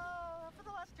for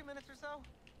the last 2 minutes or so.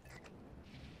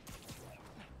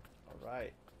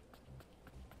 Alright.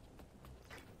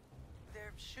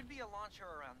 There should be a launcher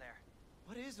around there.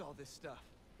 What is all this stuff?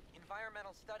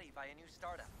 Environmental study by a new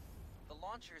startup. The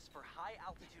launcher's for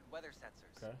high-altitude weather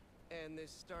sensors. Okay. And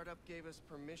this startup gave us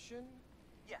permission?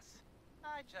 Yes.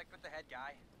 I checked with the head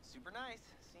guy. Super nice.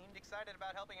 Seemed excited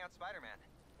about helping out Spider-Man.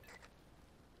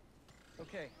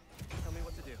 Okay, tell me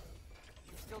what to do.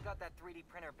 You've still got that 3D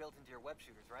printer built into your web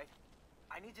shooters, right?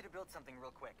 I need you to build something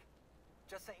real quick.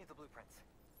 Just sent you the blueprints.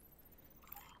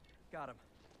 Got him.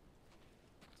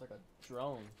 It's like a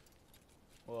drone.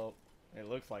 Well, it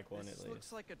looks like one This at least.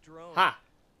 looks like a drone. Ha!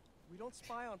 We don't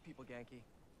spy on people, Genki.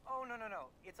 Oh,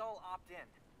 no. It's all opt-in.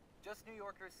 Just New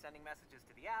Yorkers sending messages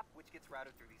to the app, which gets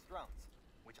routed through these drones,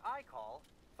 which I call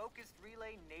Focused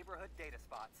Relay Neighborhood Data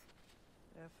Spots.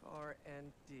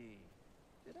 FRND.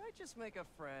 Did I just make a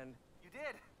friend? You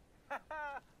did!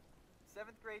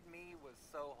 7th grade me was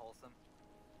so wholesome.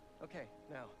 Okay,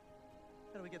 now,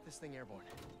 how do we get this thing airborne?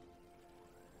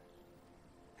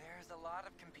 There's a lot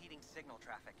of competing signal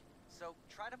traffic, so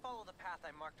try to follow the path I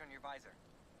marked on your visor.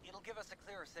 It'll give us a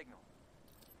clearer signal.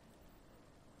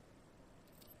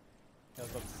 I was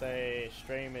about to say,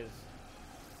 stream is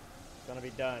gonna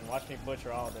be done. Watch me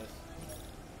butcher all this.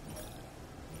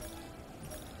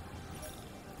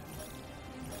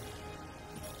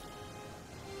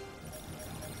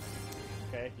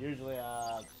 Okay, usually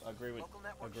I agree with Local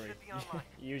network should be online.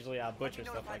 Usually I butcher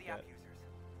stuff notify like the app that. users.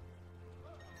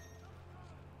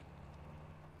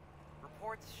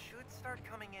 Reports should start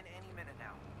coming in any minute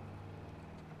now.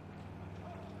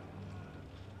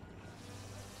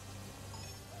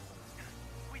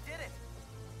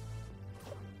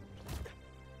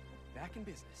 back in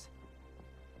business.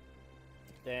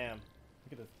 Damn.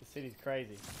 Look at the city's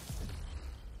crazy.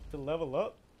 To level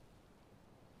up?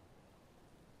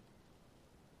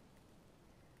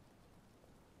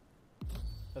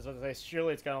 I was about to say,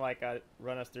 surely it's gonna like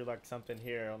run us through like something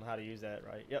here on how to use that,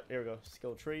 right? Yep, here we go.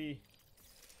 Skill tree.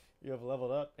 You have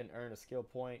leveled up and earned a skill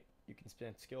point. You can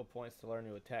spend skill points to learn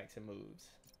new attacks and moves.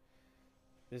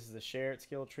 This is a shared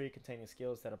skill tree containing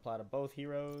skills that apply to both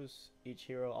heroes. Each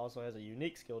hero also has a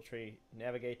unique skill tree.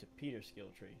 Navigate to Peter's skill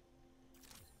tree.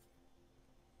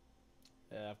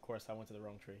 Of course, I went to the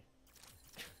wrong tree.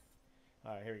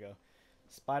 Alright, here we go.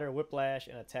 Spider Whiplash,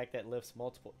 an attack that lifts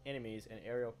multiple enemies, and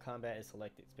aerial combat is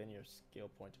selected. Spend your skill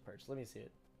point to purchase. Let me see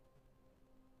it.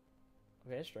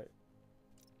 Okay, that's straight.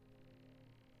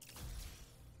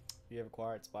 You have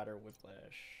acquired Spider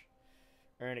Whiplash.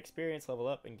 Earn experience, level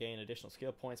up, and gain additional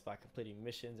skill points by completing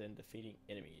missions and defeating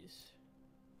enemies.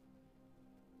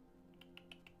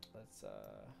 Let's,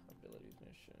 abilities,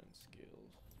 missions,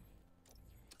 skills.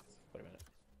 Wait a minute.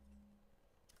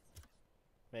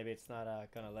 Maybe it's not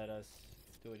gonna let us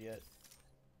do it yet.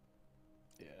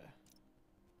 Yeah.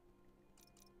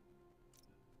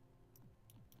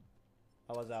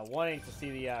 I was wanting to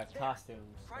see the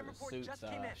costumes or the suits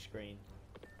screen.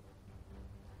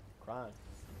 Crime.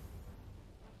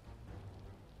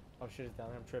 Oh shit, it's down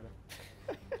there. I'm tripping.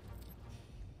 I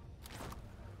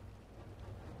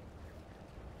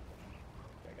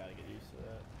gotta get used to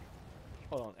that.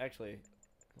 Hold on, actually,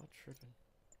 am I tripping?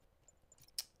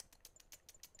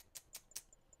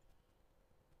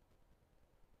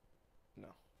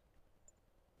 No.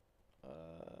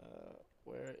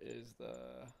 Where is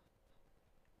the...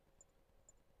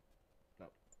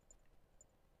 Nope.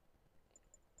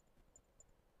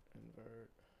 Invert.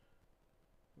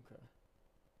 Okay.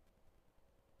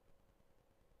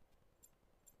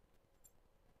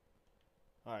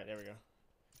 Alright, there we go.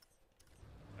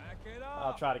 Back it up.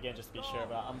 I'll try it again just to be sure,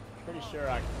 but I'm pretty sure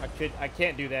I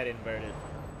can't do that inverted.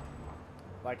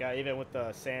 Like even with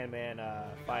the Sandman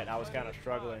fight, I was kind of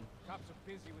struggling.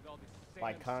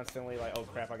 Like constantly, like, oh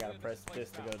crap, I gotta press this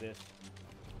to go this.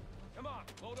 Come on,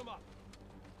 load them up.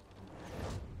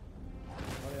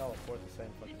 Why they all report the same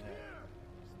fucking hat?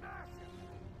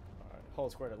 Alright,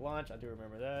 hold square to launch. I do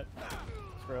remember that.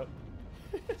 Screw up.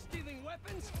 Stealing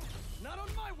weapons? Not on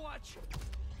my watch.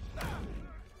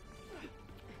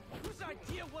 Whose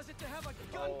idea was it to have a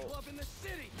gun club in the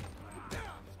city?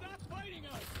 Stop fighting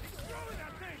us! Throw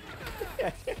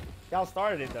that thing! Y'all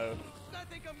started it though. I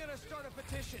think I'm gonna start a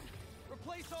petition.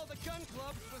 Replace all the gun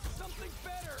clubs with something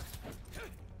better.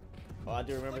 Well, I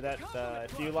do remember that.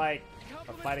 If you like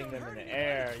are fighting them in the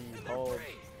air, you hold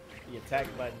the attack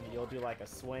button. You'll do like a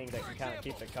swing that can kind of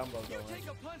keep the combo going. Take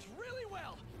a punch really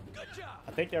well. Good job.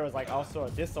 I think there was like also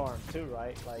a disarm too,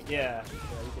 right? Like yeah,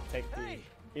 you could take the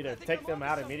either take them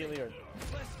out immediately or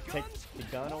take the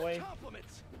gun away.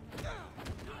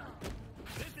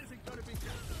 This isn't gonna be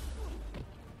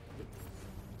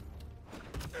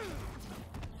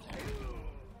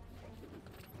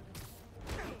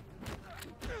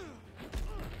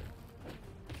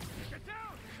Get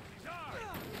down!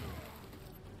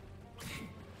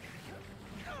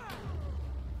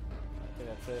 I think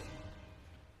that's it.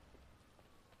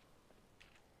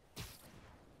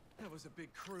 That was a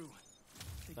big crew.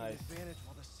 Taking Nice. advantage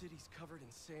while the city's covered in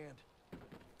sand.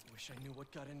 Wish I knew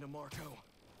what got into Marco.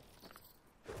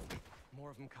 More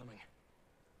of them coming.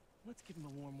 Let's give him a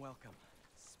warm welcome.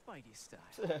 Spidey style.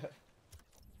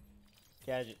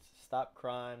 Gadgets. Stop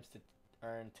crimes to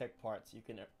earn tech parts. You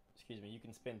can, you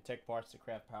can spend tech parts to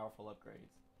craft powerful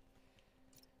upgrades.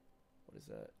 What is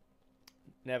that?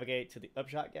 Navigate to the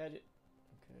upshot gadget.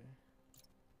 Okay.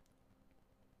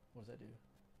 What does that do?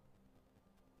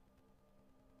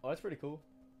 Oh, that's pretty cool.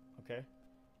 Okay.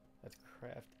 Let's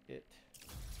craft it.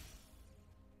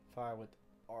 Fire with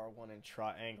R1 and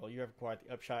triangle. You have acquired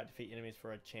the upshot. Defeat enemies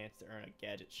for a chance to earn a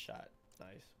gadget shot.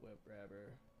 Nice. Web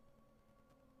grabber.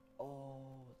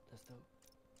 Oh, that's dope.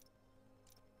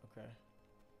 Okay.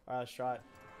 Alright, let's try it.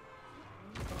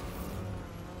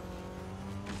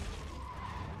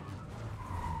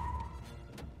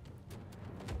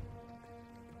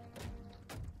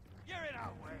 You're in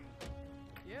our way.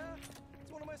 Yeah?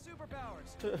 It's one of my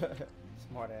superpowers.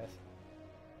 Smart ass.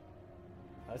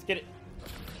 Let's get it.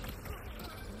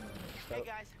 Hey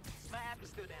guys, my app is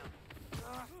still down.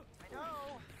 I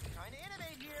know. Trying to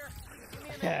innovate here. Give me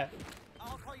a minute.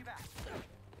 I'll call you back.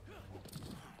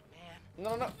 Man.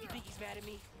 No. You think he's mad at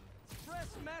me? Stress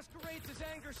masquerades as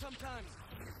anger sometimes.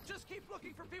 Just keep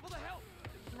looking for people to help.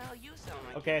 No, you sound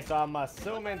like Okay, so I'm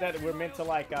assuming that we're meant to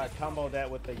like combo that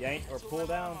with the yank or pull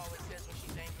down.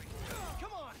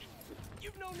 Come on.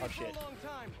 You've known me Oh, for shit. a long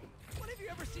time. What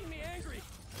ever seen me angry?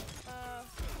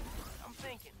 I'm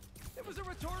thinking. It was a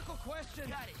rhetorical question.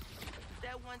 Got it.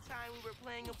 That one time we were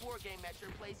playing a board game at your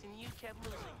place and you kept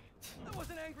losing. I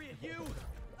wasn't angry at you.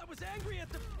 I was angry at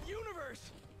the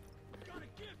universe. Got a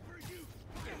gift for you,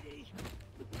 lady.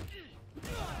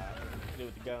 Do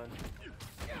with the gun.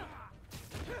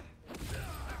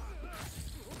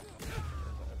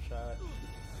 Shot.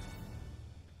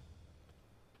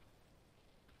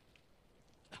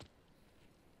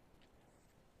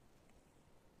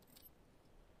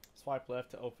 Swipe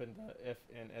left to open the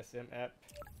FNSM app.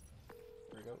 There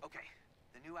we go. Okay,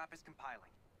 the new app is compiling.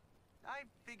 I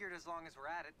figured as long as we're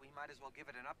at it, we might as well give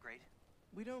it an upgrade.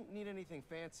 We don't need anything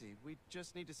fancy. We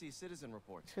just need to see citizen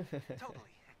reports.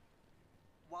 Totally.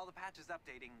 While the patch is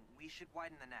updating, we should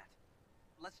widen the net.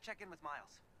 Let's check in with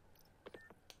Miles.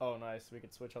 Oh, nice. We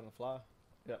can switch on the fly.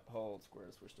 Yep, hold square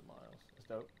to switch to Miles. That's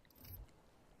dope.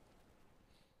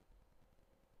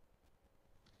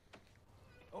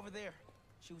 Over there.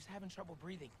 She was having trouble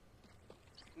breathing.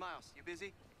 Miles, you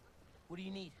busy? What do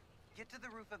you need? Get to the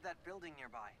roof of that building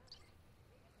nearby.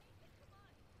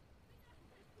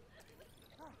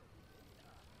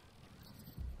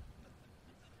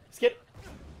 Skip.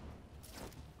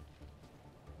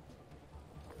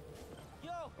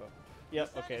 Yo. Oh.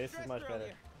 Yep. Okay, this is much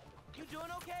better. You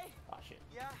doing okay? Ah, shit.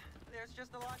 Yeah, there's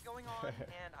just a lot going on,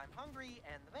 and I'm hungry,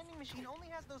 and the vending machine only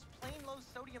has those plain low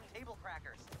sodium table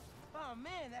crackers. Oh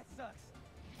man, that sucks.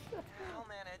 I'll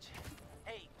manage.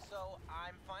 Hey, so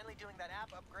I'm finally doing that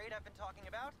app upgrade I've been talking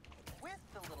about, with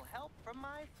a little help from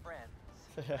my friends.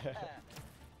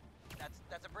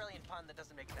 That's a brilliant pun that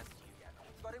doesn't make sense to you yet,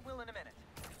 but it will in a minute.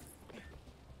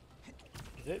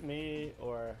 Is it me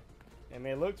or? I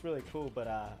mean, it looks really cool, but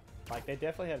like they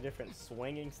definitely have different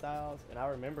swinging styles, and I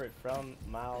remember it from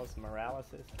Miles Morales.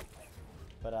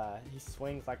 But he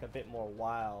swings like a bit more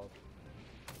wild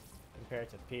compared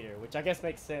to Peter, which I guess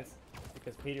makes sense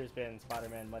because Peter's been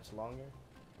Spider-Man much longer.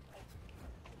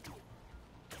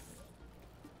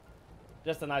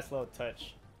 Just a nice little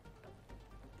touch.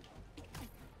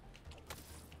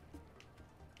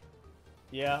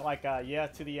 Yeah, like yeah,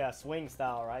 to the swing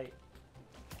style, right?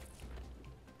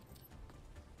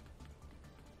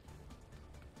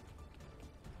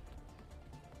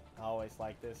 I always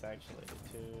like this actually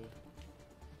too.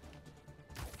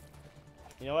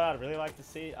 You know what I'd really like to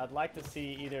see? I'd like to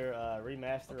see either a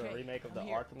remaster or a remake of the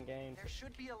Arkham games, There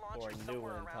should be a launcher or a new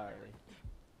somewhere one around entirely.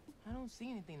 I don't see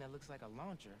anything that looks like a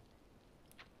launcher.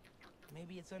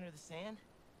 Maybe it's under the sand?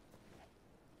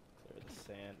 Clear the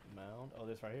sand mound. Oh,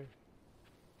 this right here.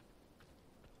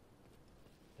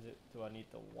 Is it? Do I need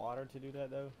the water to do that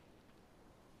though?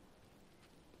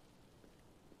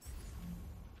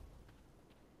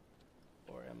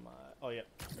 Or am I? Oh, yep.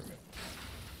 There we go.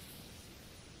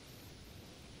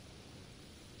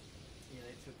 Yeah,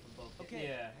 they took them both. Okay,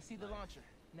 Yeah. I see the launcher.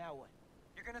 Now what?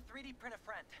 You're gonna 3D print a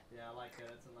friend. Yeah, I like that.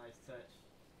 That's a nice touch.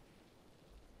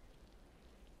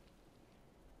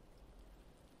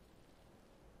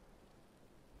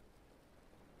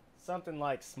 Something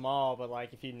like small, but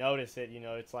like if you notice it, you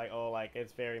know, it's like, oh, like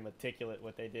it's very meticulous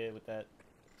what they did with that.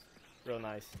 Real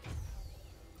nice.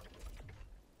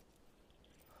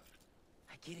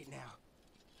 I get it now.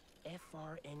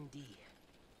 FRND.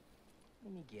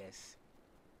 Let me guess.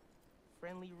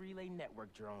 Friendly Relay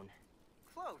Network drone.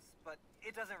 Close, but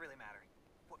it doesn't really matter.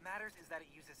 What matters is that it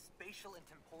uses spatial and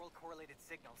temporal correlated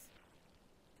signals.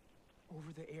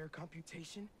 Over-the-air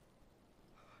computation?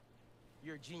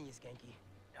 You're a genius, Genki.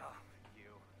 Oh,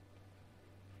 you.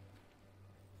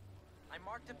 I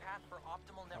marked a path for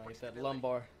optimal network Alright, that stability.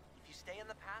 lumbar. If you stay in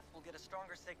the path, we'll get a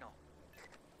stronger signal.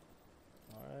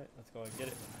 Alright, let's go and get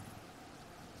it.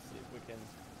 See if we can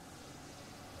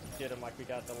get him like we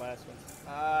got the last one.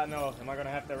 No. Am I going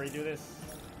to have to redo this?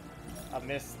 I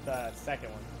missed the second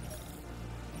one.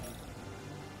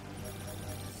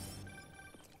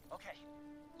 Okay,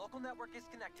 local network is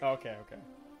connected. Okay, okay.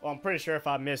 Well, I'm pretty sure if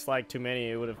I missed like too many,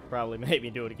 it would have probably made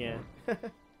me do it again. New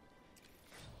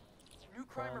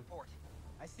crime report.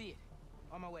 I see it.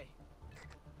 On my way.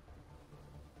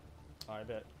 I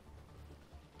bet.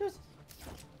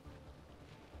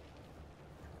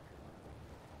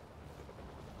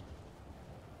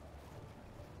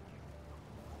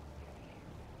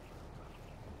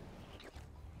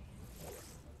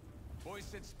 Boys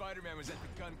said Spider-Man was at the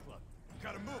gun club.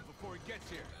 Gotta move before he gets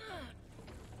here.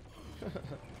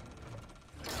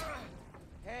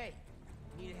 Hey,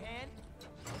 need a hand?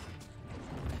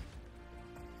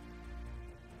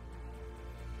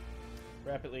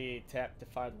 Rapidly tap to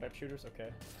find web shooters. Okay.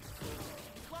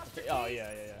 Lost your Oh keys?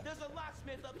 yeah. There's a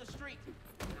locksmith up the street.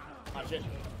 Oh shit.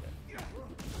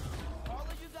 All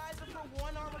of you guys are for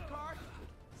one armored car?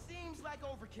 seems like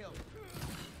overkill.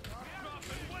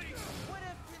 What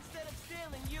if instead of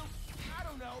stealing, you, I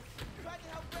don't know, tried to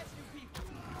help rescue people?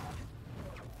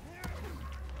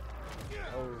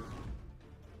 Oh.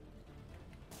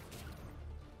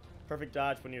 Perfect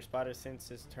dodge when your spider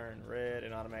senses turn red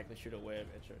and automatically shoot a web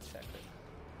at your attacker.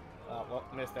 Well,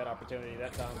 missed that opportunity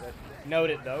that time, but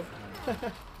noted though.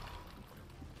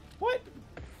 What?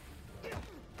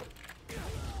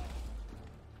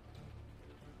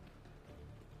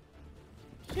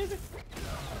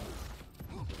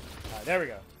 Alright, there we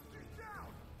go.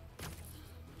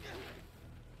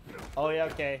 Oh yeah,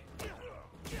 okay.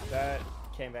 That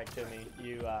came back to me.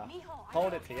 You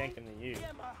hold it to yank them to you.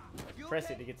 Press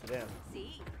it to get to them.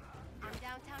 See? I'm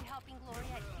downtown helping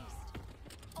Gloria at Feast.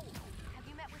 Oh, have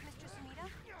you met with Mr. Sumida?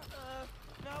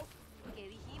 No. ¿Qué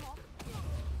dijimos?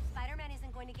 Spider-Man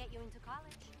isn't going to get you into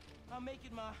college. I'll make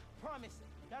it, Ma. Promise.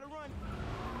 Gotta run.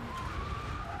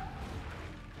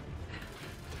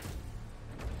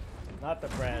 Not the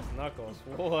brass knuckles.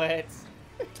 What?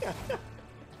 Big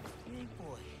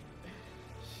boy.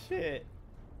 Shit.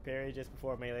 Parry just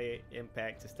before melee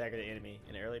impact to stagger the enemy.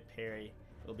 An early parry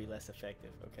will be less effective.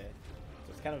 Okay.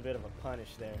 So it's kind of a bit of a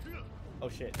punish there. Oh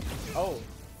shit. Oh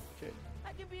shit.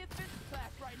 I can be in physics class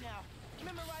right now,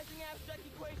 memorizing abstract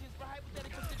equations for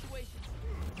hypothetical situations.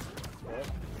 Yep.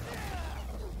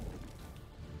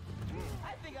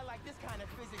 I think I like this kind of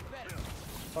physics better.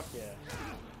 Fuck yeah.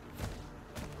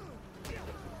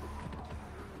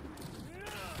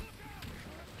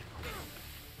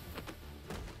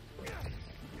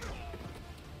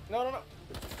 No, no, no.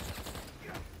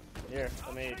 Here,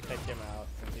 let me take him out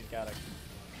since he's got a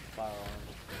firearm.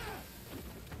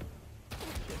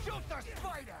 Shoot the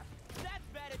spider! That's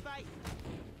bad advice.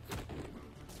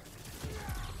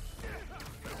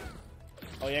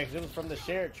 Oh yeah, because it was from the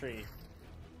shared tree.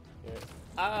 Here.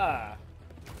 Ah!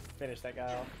 Finish that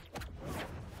guy off.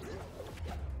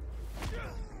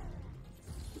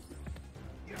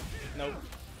 Nope.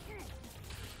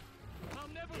 I'll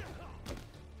never.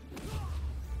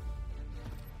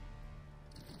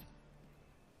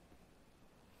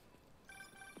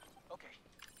 Okay,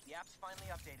 the app's finally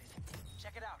updated.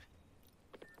 Check it out.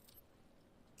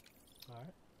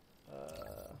 Alright.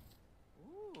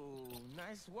 Ooh,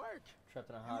 nice work. Trapped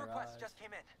in a New high request rise. just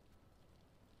came in.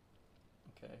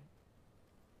 Okay.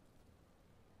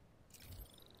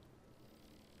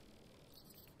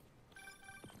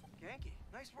 Yankee,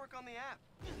 nice work on the app.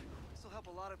 This will help a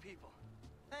lot of people.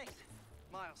 Thanks.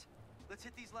 Miles, let's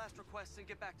hit these last requests and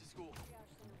get back to school.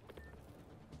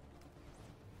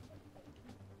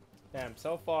 Damn,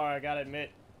 so far I gotta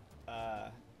admit,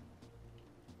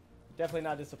 definitely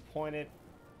not disappointed.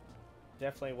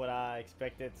 Definitely what I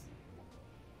expected.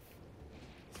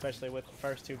 Especially with the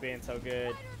first two being so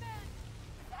good.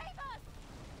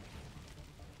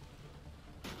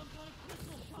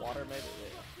 Water maybe?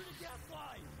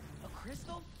 A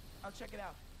crystal? I'll check it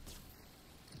out.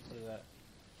 What is that?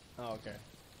 Oh, okay.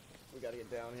 We gotta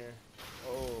get down here.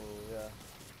 Oh, yeah.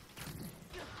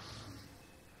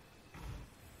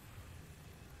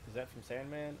 Is that from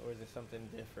Sandman, or is it something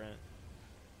different?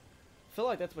 I feel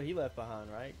like that's what he left behind,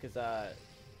 right? Because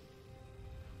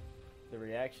the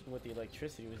reaction with the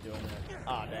electricity was doing that.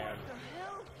 Ah, damn.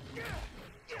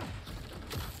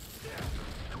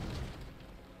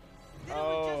 Didn't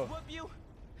we just whoop you?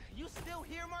 You still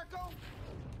here, Marco?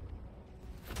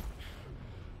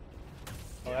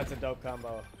 Oh, that's a dope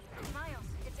combo. Miles,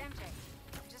 it's MJ.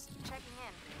 Just checking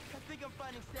in. I think I'm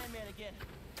finding Sandman again.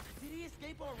 Did he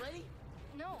escape already?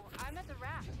 No, I'm at the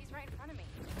raft. He's right in front of me.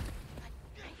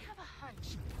 I have a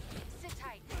hunch. Sit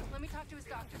tight. Let me talk to his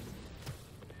doctors.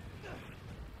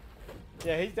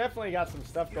 Yeah, he's definitely got some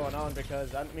stuff going on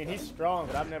because, I mean, he's strong,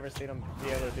 but I've never seen him be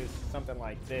able to do something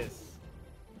like this.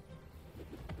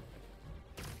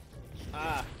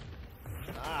 Ah.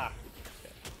 Ah.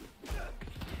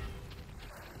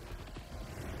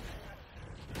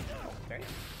 Okay.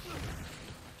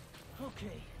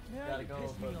 Okay, now Gotta you go,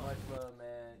 pissed me but off. much love,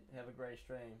 man. Have a great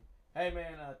stream. Hey,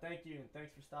 man, thank you, and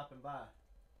thanks for stopping by.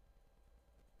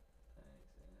 Thanks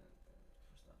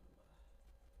for stopping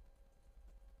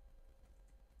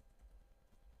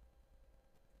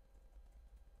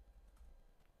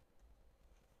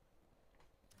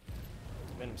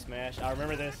by. Venom Smash. I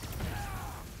remember this.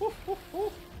 Woo, woo,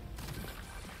 woo.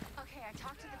 Okay, I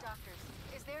talked to the doctors.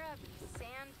 Is there a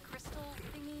sand crystal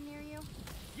thingy near you?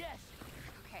 Yes.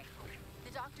 Okay.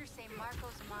 The doctors say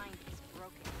Marco's mind is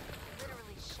broken.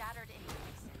 Literally shattered into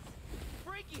pieces.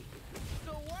 Freaky!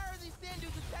 So why are these sand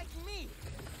dudes attacking me?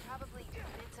 Probably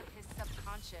bits of his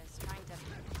subconscious trying to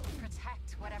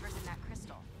protect whatever's in that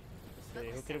crystal. Let's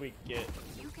see, who can we get?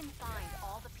 If you can find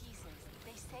all the pieces,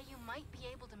 they say you might be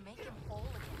able to make him whole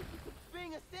again.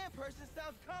 Being a sand person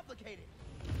sounds complicated.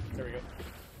 There we go.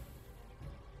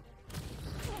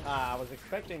 I was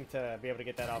expecting to be able to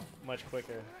get that off much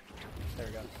quicker. There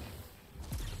we go.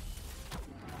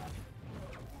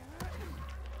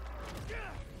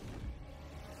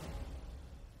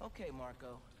 Okay,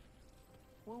 Marco.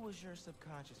 What was your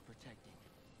subconscious protecting?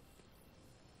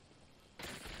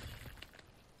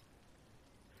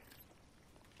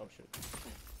 Oh shit.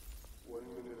 1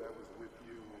 minute I was with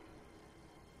you,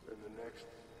 and the next,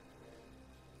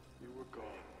 you were gone.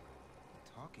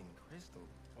 Talking crystal.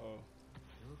 Oh.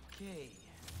 Okay.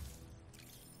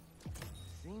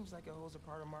 Seems like it holds a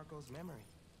part of Marco's memory.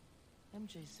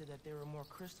 MJ said that there were more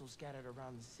crystals scattered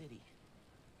around the city.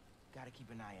 Gotta keep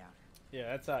an eye out.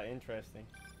 Yeah, that's interesting.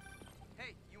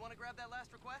 Hey, you want to grab that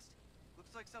last request?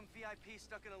 Looks like some VIP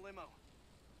stuck in a limo.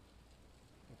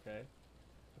 Okay.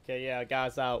 Okay, yeah,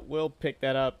 guys, we'll pick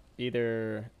that up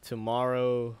either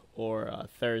tomorrow or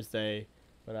Thursday.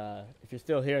 But if you're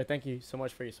still here, thank you so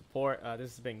much for your support.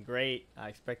 This has been great. I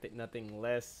expected nothing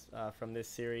less from this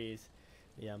series.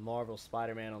 The Marvel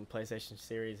Spider-Man on the PlayStation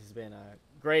series has been a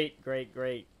great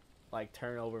like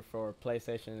turnover for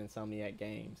PlayStation and Insomniac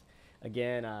Games.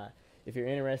 Again, if you're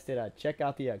interested, check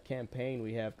out the campaign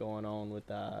we have going on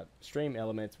with Stream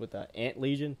Elements with Ant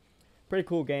Legion. Pretty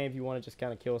cool game if you want to just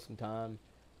kind of kill some time.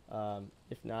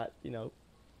 If not, you know,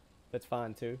 that's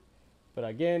fine too. But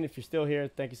again, if you're still here,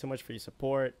 thank you so much for your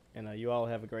support, and you all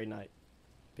have a great night.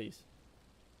 Peace.